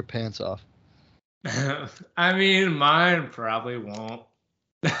blow your pants off. I mean, mine probably won't.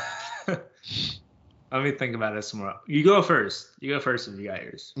 Let me think about it some more. You go first. You go first if you got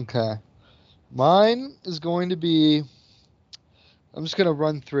yours. Okay. Mine is going to be. I'm just gonna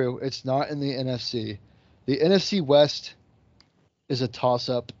run through. It's not in the NFC. The NFC West is a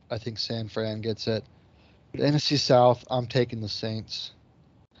toss-up. I think San Fran gets it. The NFC South, I'm taking the Saints.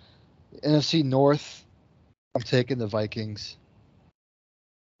 The NFC North, I'm taking the Vikings.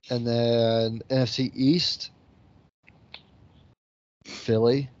 And then NFC East,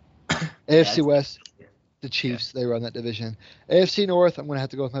 Philly. AFC West, the Chiefs. They run that division. AFC North, I'm going to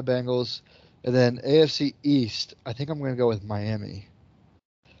have to go with my Bengals. And then AFC East, I think I'm going to go with Miami.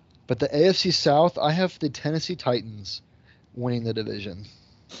 But the AFC South, I have the Tennessee Titans winning the division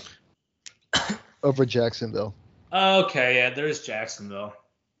over Jacksonville. Okay, yeah, there's Jacksonville.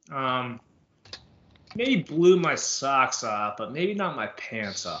 Maybe blew my socks off, but maybe not my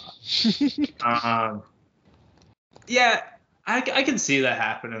pants off. Yeah, I can see that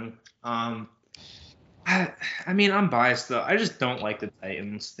happening. I mean, I'm biased though. I just don't like the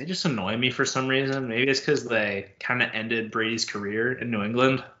Titans. They just annoy me for some reason. Maybe it's because they kind of ended Brady's career in New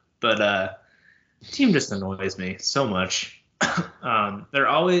England, but the team just annoys me so much. They're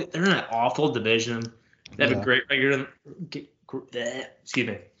in an awful division. They have a great record.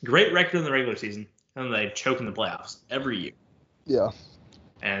 Great record in the regular season, and they choke in the playoffs every year. Yeah.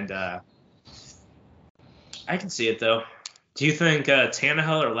 And I can see it though. Do you think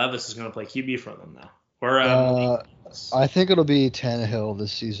Tannehill or Levis is going to play QB for them now? Or I think it'll be Tannehill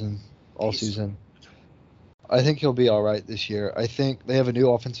this season, all season. I think he'll be all right this year. I think they have a new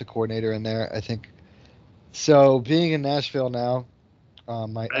offensive coordinator in there. I think so. Being in Nashville now,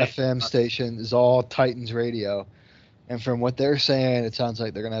 my FM station is all Titans radio, and from what they're saying, it sounds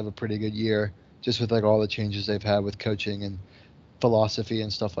like they're gonna have a pretty good year, just with like all the changes they've had with coaching and philosophy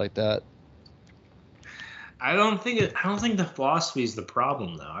and stuff like that. I don't think the philosophy is the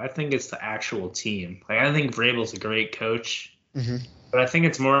problem though. I think it's the actual team. Like I think Vrabel's a great coach, but I think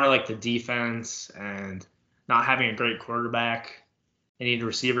it's more like the defense and not having a great quarterback. They need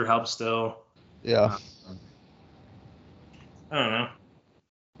receiver help still. Yeah. I don't know.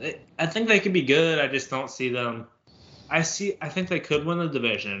 I think they could be good. I just don't see them. I think they could win the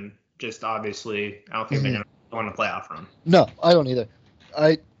division. Just obviously, I don't think they're going to go on a playoff run. No, I don't either.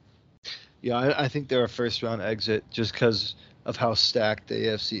 I think they're a first-round exit just because of how stacked the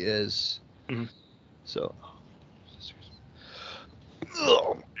AFC is. So,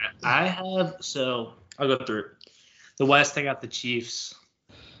 I'll go through it. The West, I got the Chiefs.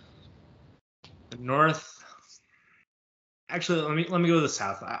 The North, actually, let me go to the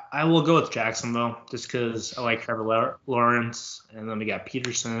South. I will go with Jacksonville just because I like Trevor Lawrence, and then we got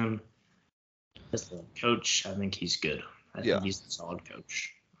Peterson as the coach. I think he's good. I think he's a solid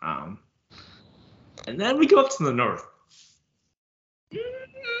coach. And then we go up to the North.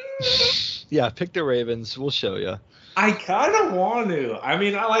 Yeah, pick the Ravens. We'll show you. I kind of want to. I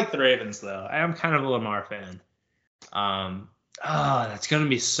mean, I like the Ravens though. I am kind of a Lamar fan. That's gonna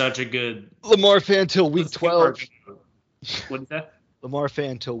be such a good Lamar fan till week 12. What is that? Lamar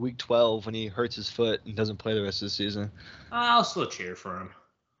fan till week 12 when he hurts his foot and doesn't play the rest of the season. I'll still cheer for him.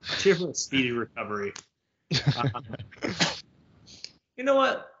 Cheer for a speedy recovery. You know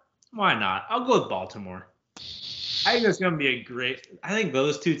what? Why not? I'll go with Baltimore. I think it's going to be a great – I think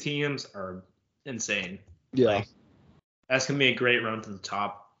those two teams are insane. Yeah. Like, that's going to be a great run to the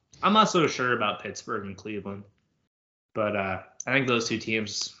top. I'm not so sure about Pittsburgh and Cleveland. But I think those two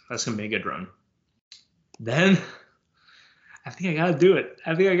teams, that's going to be a good run. Then I think I got to do it.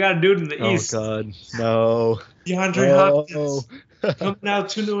 I think I got to do it in the East. Oh, God. No. DeAndre Hopkins coming out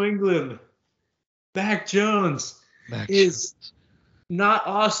to New England. Mac Jones is not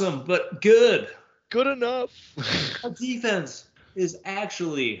awesome, but good. Good enough. Our defense is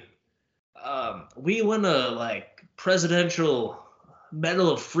actually we win a presidential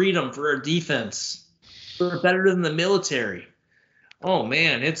medal of freedom for our defense. We're better than the military. Oh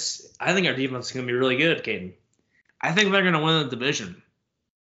man, I think our defense is gonna be really good, Caiden. I think they're gonna win the division.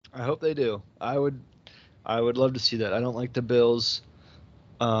 I hope they do. I would love to see that. I don't like the Bills.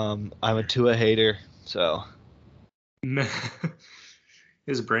 I'm a Tua hater, so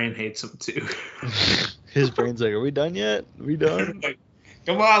his brain hates him too. His brain's like, are we done yet? Are we done?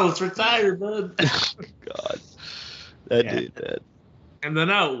 Come on, let's retire, bud. God, dude, that. And then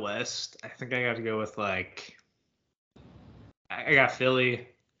out west, I think I got to go with I got Philly.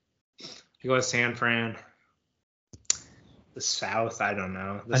 I go with San Fran. The South, I don't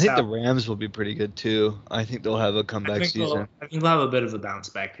know. I think the Rams will be pretty good too. I think they'll have a comeback season. I think they'll have a bit of a bounce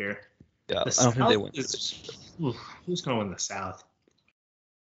back here. Yeah, I don't think they win. Who's going to win the South?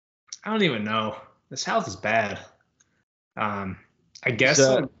 I don't even know. The South is bad. I guess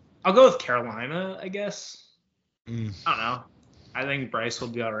I'll go with Carolina, I guess. I don't know. I think Bryce will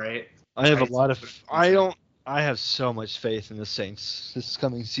be all right. I have so much faith in the Saints this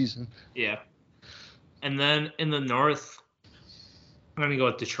coming season. Yeah. And then in the North, I'm going to go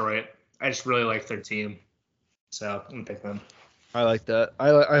with Detroit. I just really like their team. So I'm going to pick them. I like that.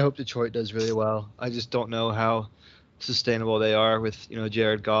 I hope Detroit does really well. I just don't know how sustainable they are with,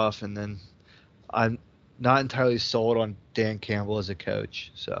 Jared Goff, and then I'm not entirely sold on Dan Campbell as a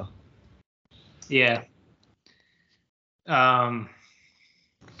coach. So yeah. I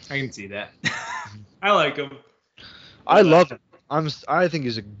can see that. I like him. I love him. I think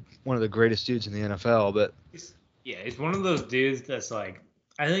he's one of the greatest dudes in the NFL, but he's one of those dudes that's I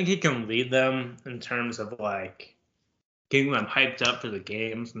think he can lead them in terms of getting them hyped up for the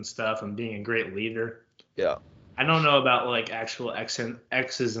games and stuff and being a great leader. Yeah. I don't know about actual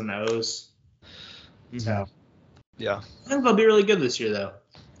X's and O's. Mm-hmm. So yeah. I think they'll be really good this year though.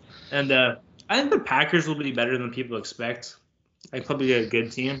 And I think the Packers will be better than people expect. I think they'll be a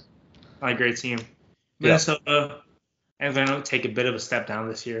good team. Not a great team. Minnesota, I think they're going to take a bit of a step down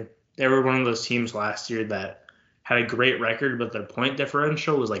this year. They were one of those teams last year that had a great record, but their point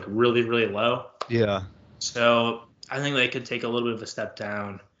differential was really, really low. Yeah. So I think they could take a little bit of a step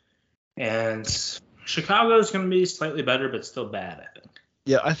down. And Chicago is going to be slightly better, but still bad, I think.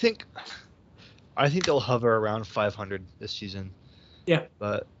 Yeah, I think they'll hover around 500 this season. Yeah.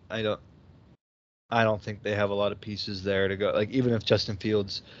 But I don't think they have a lot of pieces there to go. Even if Justin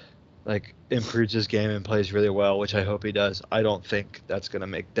Fields improves his game and plays really well, which I hope he does, I don't think that's going to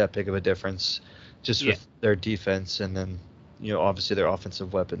make that big of a difference just with their defense. And then, obviously their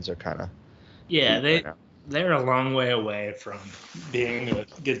offensive weapons are kind of. Yeah, they're a long way away from being a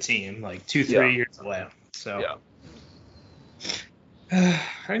good team, 2-3 years away. So I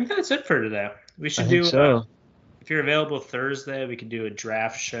think that's it for today. We should do so. If you're available Thursday, we could do a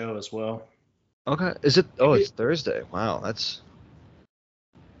draft show as well. Okay. Is it? Oh, it's Thursday. Wow, that's.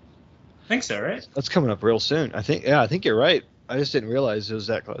 I think so, right? That's coming up real soon. I think you're right. I just didn't realize it was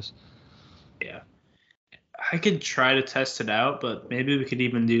that close. Yeah. I could try to test it out, but maybe we could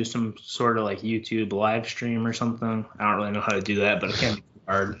even do some sort of YouTube live stream or something. I don't really know how to do that, but it can't be too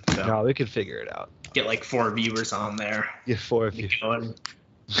hard. So. No, we could figure it out. Get 4 viewers on there. Get 4 viewers.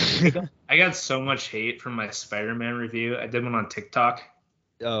 I got so much hate from my Spiderman review. I did one on TikTok.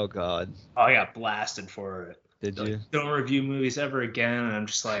 Oh, God. Oh, I got blasted for it. Did you? Don't review movies ever again. And I'm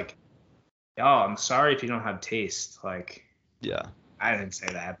just y'all, I'm sorry if you don't have taste. Yeah. I didn't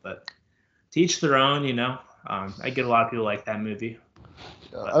say that, but to each their own, I get a lot of people like that movie.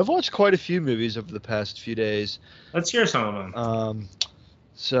 I've watched quite a few movies over the past few days. Let's hear some of them.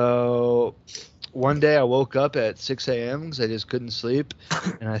 So one day I woke up at 6 a.m. because I just couldn't sleep,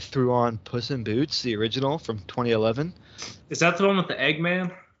 and I threw on Puss in Boots, the original from 2011. Is that the one with the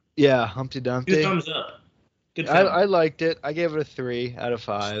Eggman? Yeah, Humpty Dumpty. 2 thumbs up. Good I film. liked it. I gave it a 3 out of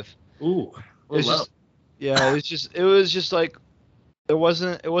 5. Ooh, It was low. just, yeah, it was just like it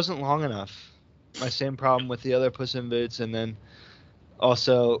wasn't long enough. My same problem with the other Puss in Boots, and then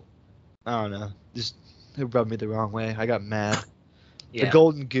also I don't know, just it rubbed me the wrong way. I got mad. Yeah. The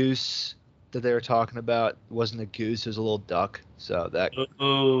golden goose that they were talking about wasn't a goose; it was a little duck. So that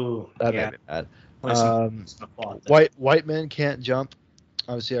made me mad. White men can't jump.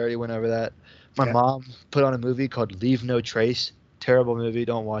 Obviously, I already went over that. My mom put on a movie called Leave No Trace. Terrible movie.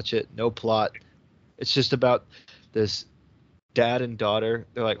 Don't watch it. No plot. It's just about this dad and daughter.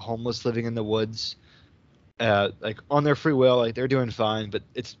 They're like homeless, living in the woods, like on their free will. Like they're doing fine, but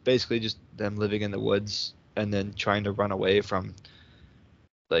it's basically just them living in the woods and then trying to run away from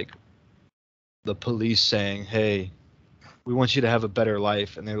like the police saying, "Hey, we want you to have a better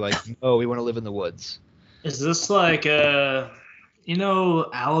life," and they're like, "No, we want to live in the woods." Is this like Alabama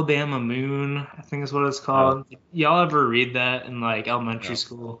Moon? I think is what it's called. No. Y'all ever read that in like elementary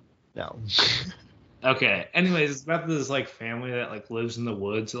school? No. Okay. Anyways, it's about this like family that like lives in the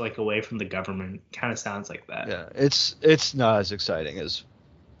woods, like away from the government. Kind of sounds like that. Yeah, it's not as exciting as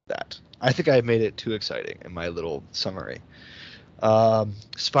that. I think I made it too exciting in my little summary.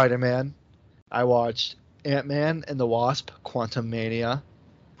 Spider-Man. I watched Ant-Man and the Wasp: Quantumania.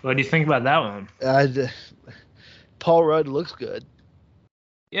 What do you think about that one? Paul Rudd looks good.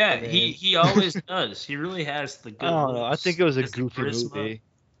 Yeah, he always does. He really has the good. I don't know. I think it was a goofy movie.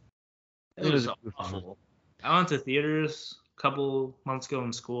 It was awful. I went to theaters a couple months ago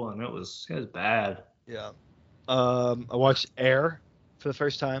in school, and it was bad. Yeah. I watched Air for the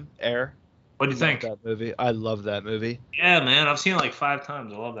first time. Air. What do you think? That movie. I love that movie. Yeah, man. I've seen it like 5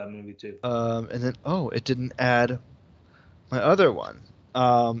 times. I love that movie too. And then it didn't add my other one.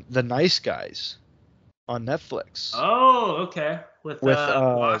 The Nice Guys on Netflix. Oh, okay. With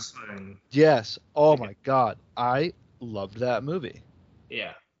Watson. Yes. Oh my God. I loved that movie.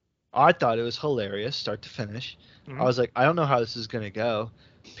 Yeah. I thought it was hilarious, start to finish. Mm-hmm. I was like, I don't know how this is gonna go.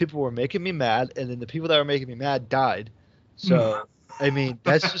 People were making me mad, and then the people that were making me mad died. So, I mean,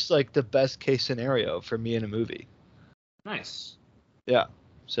 that's just like the best case scenario for me in a movie. Nice. Yeah.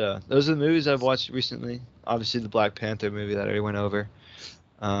 So those are the movies I've watched recently. Obviously, the Black Panther movie that I already went over.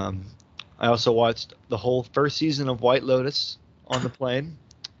 I also watched the whole first season of White Lotus on the plane.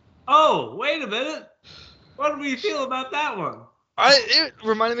 Oh, wait a minute. What do we feel about that one? It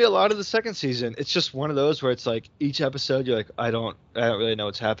reminded me a lot of the second season. It's just one of those where it's like each episode you're like, I don't really know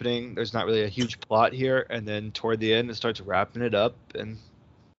what's happening. There's not really a huge plot here, and then toward the end it starts wrapping it up, and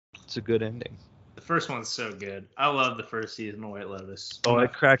it's a good ending. The first one's so good. I love the first season of White Lotus. Oh,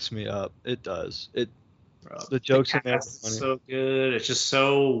 it cracks me up. It does. The jokes in there are funny. So good. It's just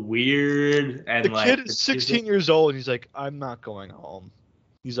so weird. And the kid is 16 years old, and he's like, I'm not going home.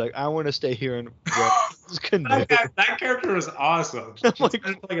 He's like, I want to stay here and that character was awesome. Like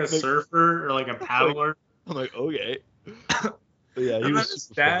a surfer or like a paddler. I'm like, okay. But yeah, he was. His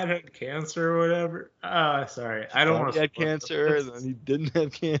dad had cancer or whatever. Sorry, I don't want to. He had cancer, and then he didn't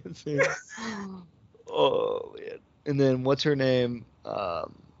have cancer. Oh man! And then what's her name? Oh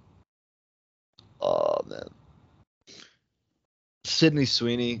man, Sydney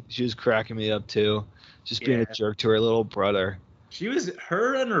Sweeney. She was cracking me up too, just being a jerk to her little brother.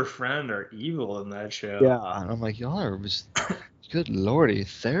 Her and her friend are evil in that show. Yeah, and I'm like, y'all are just, good lordy,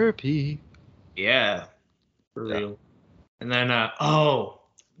 therapy. Yeah, for real. And then,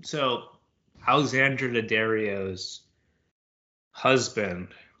 so Alexandra Daddario's husband,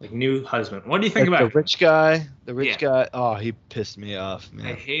 like new husband. What do you think about the rich guy? The rich guy. Oh, he pissed me off, man.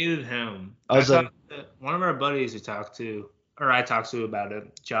 I hated him. I was like, one of our buddies I talked to about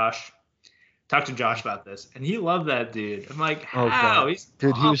it, Josh. Talked to Josh about this, and he loved that dude. I'm like, how? He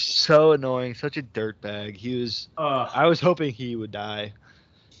was so annoying, such a dirtbag. He was. I was hoping he would die,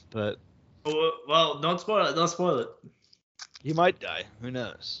 but. Well, don't spoil it. Don't spoil it. He might die. Who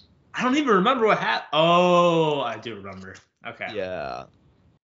knows? I don't even remember what happened. Oh, I do remember. Okay. Yeah,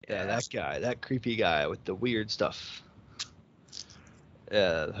 that guy, that creepy guy with the weird stuff.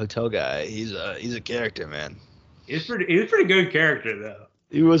 Yeah, the hotel guy. He's a character, man. He's a pretty good character though.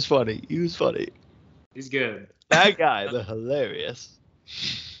 He was funny. He's good. Bad guy, but hilarious.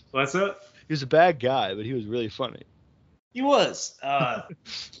 What's up? He was a bad guy, but he was really funny. He was.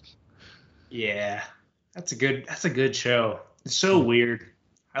 Yeah. That's a good show. It's so weird.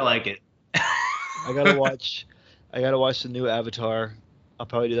 I like it. I gotta watch the new Avatar. I'll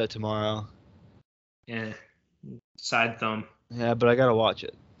probably do that tomorrow. Yeah. Side thumb. Yeah, but I gotta watch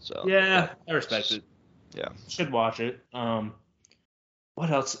it. So yeah, I respect it. Yeah. Should watch it. What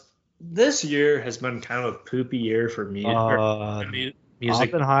else? This year has been kind of a poopy year for me.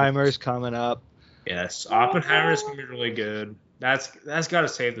 music. Oppenheimer's coming up. Yes, Oppenheimer's gonna be really good. That's got to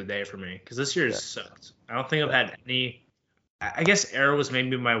save the day for me because this year has sucked. I don't think I've had any. I guess Arrow was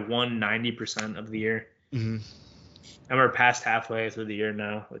maybe my 190% of the year. Mm-hmm. And we're past halfway through the year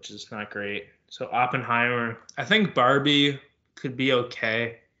now, which is not great. So Oppenheimer, I think Barbie could be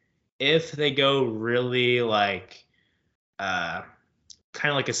okay if they go really like, kind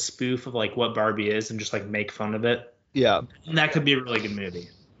of like a spoof of like what Barbie is and just like make fun of it. Yeah, And that could be a really good movie.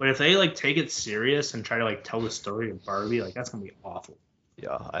 But if they like take it serious and try to like tell the story of Barbie, like that's gonna be awful.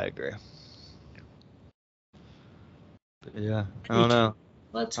 Yeah, I agree. But yeah, I don't know.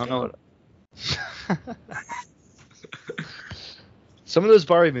 Let's go. Some of those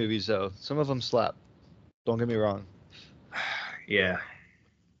Barbie movies, though, some of them slap. Don't get me wrong. Yeah.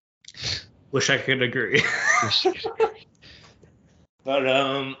 Wish I could agree. But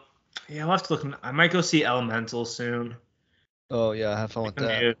yeah, I'll have to look. I might go see Elemental soon. Oh yeah, have fun with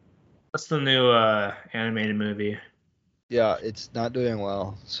that. What's the new animated movie? Yeah, it's not doing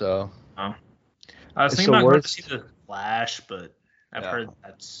well. So. Oh. I was thinking about going to see The Flash, but I've heard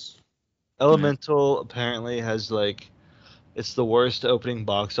that's. Elemental apparently has like, it's the worst opening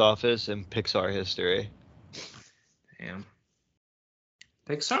box office in Pixar history. Damn.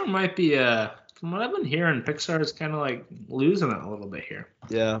 Pixar might be from what I've been hearing, Pixar is kind of like losing it a little bit here.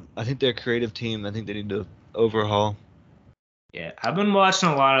 Yeah, I think their creative team, I think they need to overhaul. Yeah, I've been watching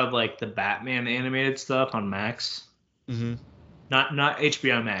a lot of like the Batman animated stuff on Max. Mm-hmm. Not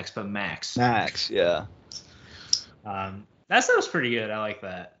HBO Max, but Max. Max, yeah. That stuff's pretty good. I like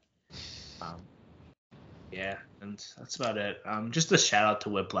that. Yeah, and that's about it. Just a shout out to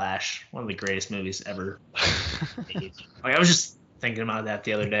Whiplash, one of the greatest movies ever made. Like I was just thinking about that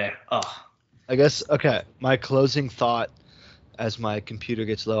the other day. Oh. I guess my closing thought as my computer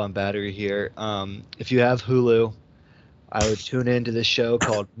gets low on battery here. If you have Hulu, I would tune into this show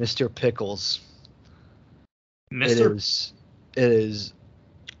called Mr. Pickles. It is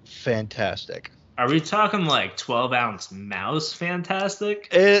fantastic. Are we talking like 12-ounce mouse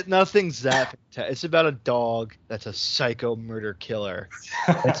fantastic? Nothing's that fantastic. It's about a dog that's a psycho murder killer.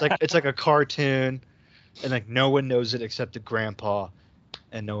 It's like a cartoon, and like no one knows it except the grandpa,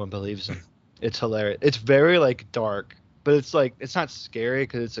 and no one believes him. It's hilarious. It's very like dark, but it's like it's not scary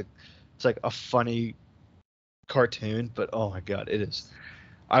because it's like a funny cartoon. But oh my god, it is.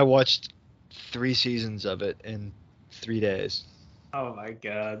 I watched 3 seasons of it in 3 days. Oh my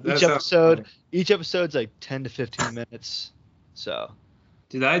god. Each episode's like 10 to 15 minutes. So.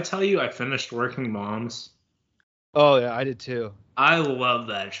 Did I tell you I finished Working Moms? Oh yeah, I did too. I love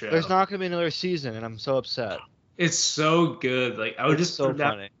that show. There's not gonna be another season, and I'm so upset. It's so good. Like I would just put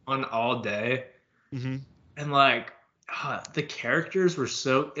that on all day. Mm-hmm. And like the characters were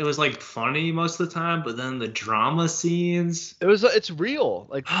it was like funny most of the time, but then the drama scenes. It's real.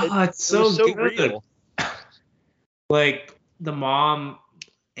 Like it's so good. Real. Like the mom,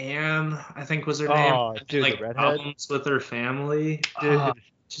 Anne, I think was her name. Dude, like problems with her family. Dude,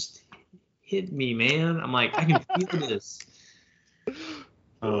 just hit me, man. I'm like, I can feel this.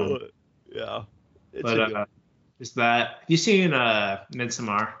 Yeah. Is that? Have you seen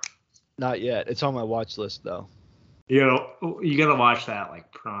Midsommar? Not yet. It's on my watch list though. You gotta watch that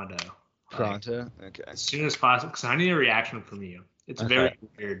like pronto. Pronto. Okay. As soon as possible, because I need a reaction from you. It's very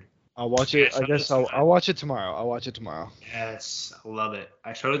weird. I'll watch it. I guess I'll watch it tomorrow. I'll watch it tomorrow. Yes, I love it.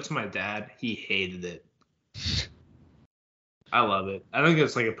 I showed it to my dad. He hated it. I love it. I think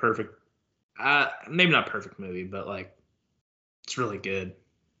it's like a perfect, maybe not perfect movie, but like it's really good.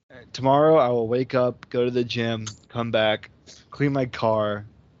 Tomorrow I will wake up, go to the gym, come back, clean my car,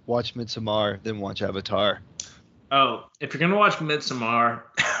 watch Midsommar, then watch Avatar. Oh, if you're gonna watch Midsommar,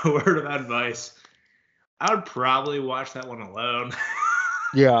 word of advice, I would probably watch that one alone.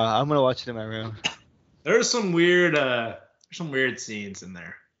 Yeah, I'm gonna watch it in my room. There's some weird scenes in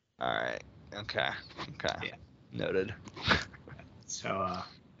there. All right. Okay. Yeah. Noted. So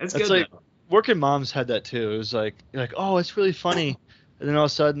it's good. Like, Working Moms had that too. It was like you're like, oh, it's really funny, and then all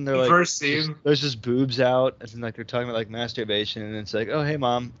of a sudden they're like, first scene, there's just boobs out, and then like they're talking about like masturbation, and it's like, oh, hey,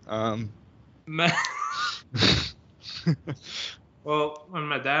 mom. Well, when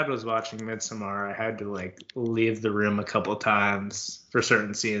my dad was watching Midsommar, I had to like leave the room a couple times for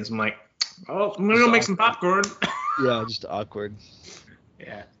certain scenes. I'm like, oh, I'm gonna go make some popcorn. Yeah, just awkward.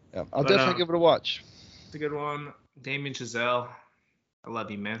 Yeah. I'll definitely give it a watch. It's a good one. Damien Chazelle, I love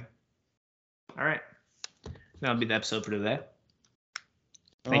you, man. All right, that'll be the episode for today.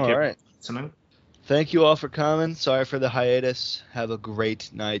 Thank you. All right. Thank you all for coming. Sorry for the hiatus. Have a great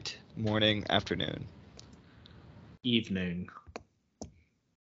night, morning, afternoon. Evening.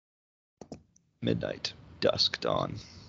 Midnight, dusk, dawn.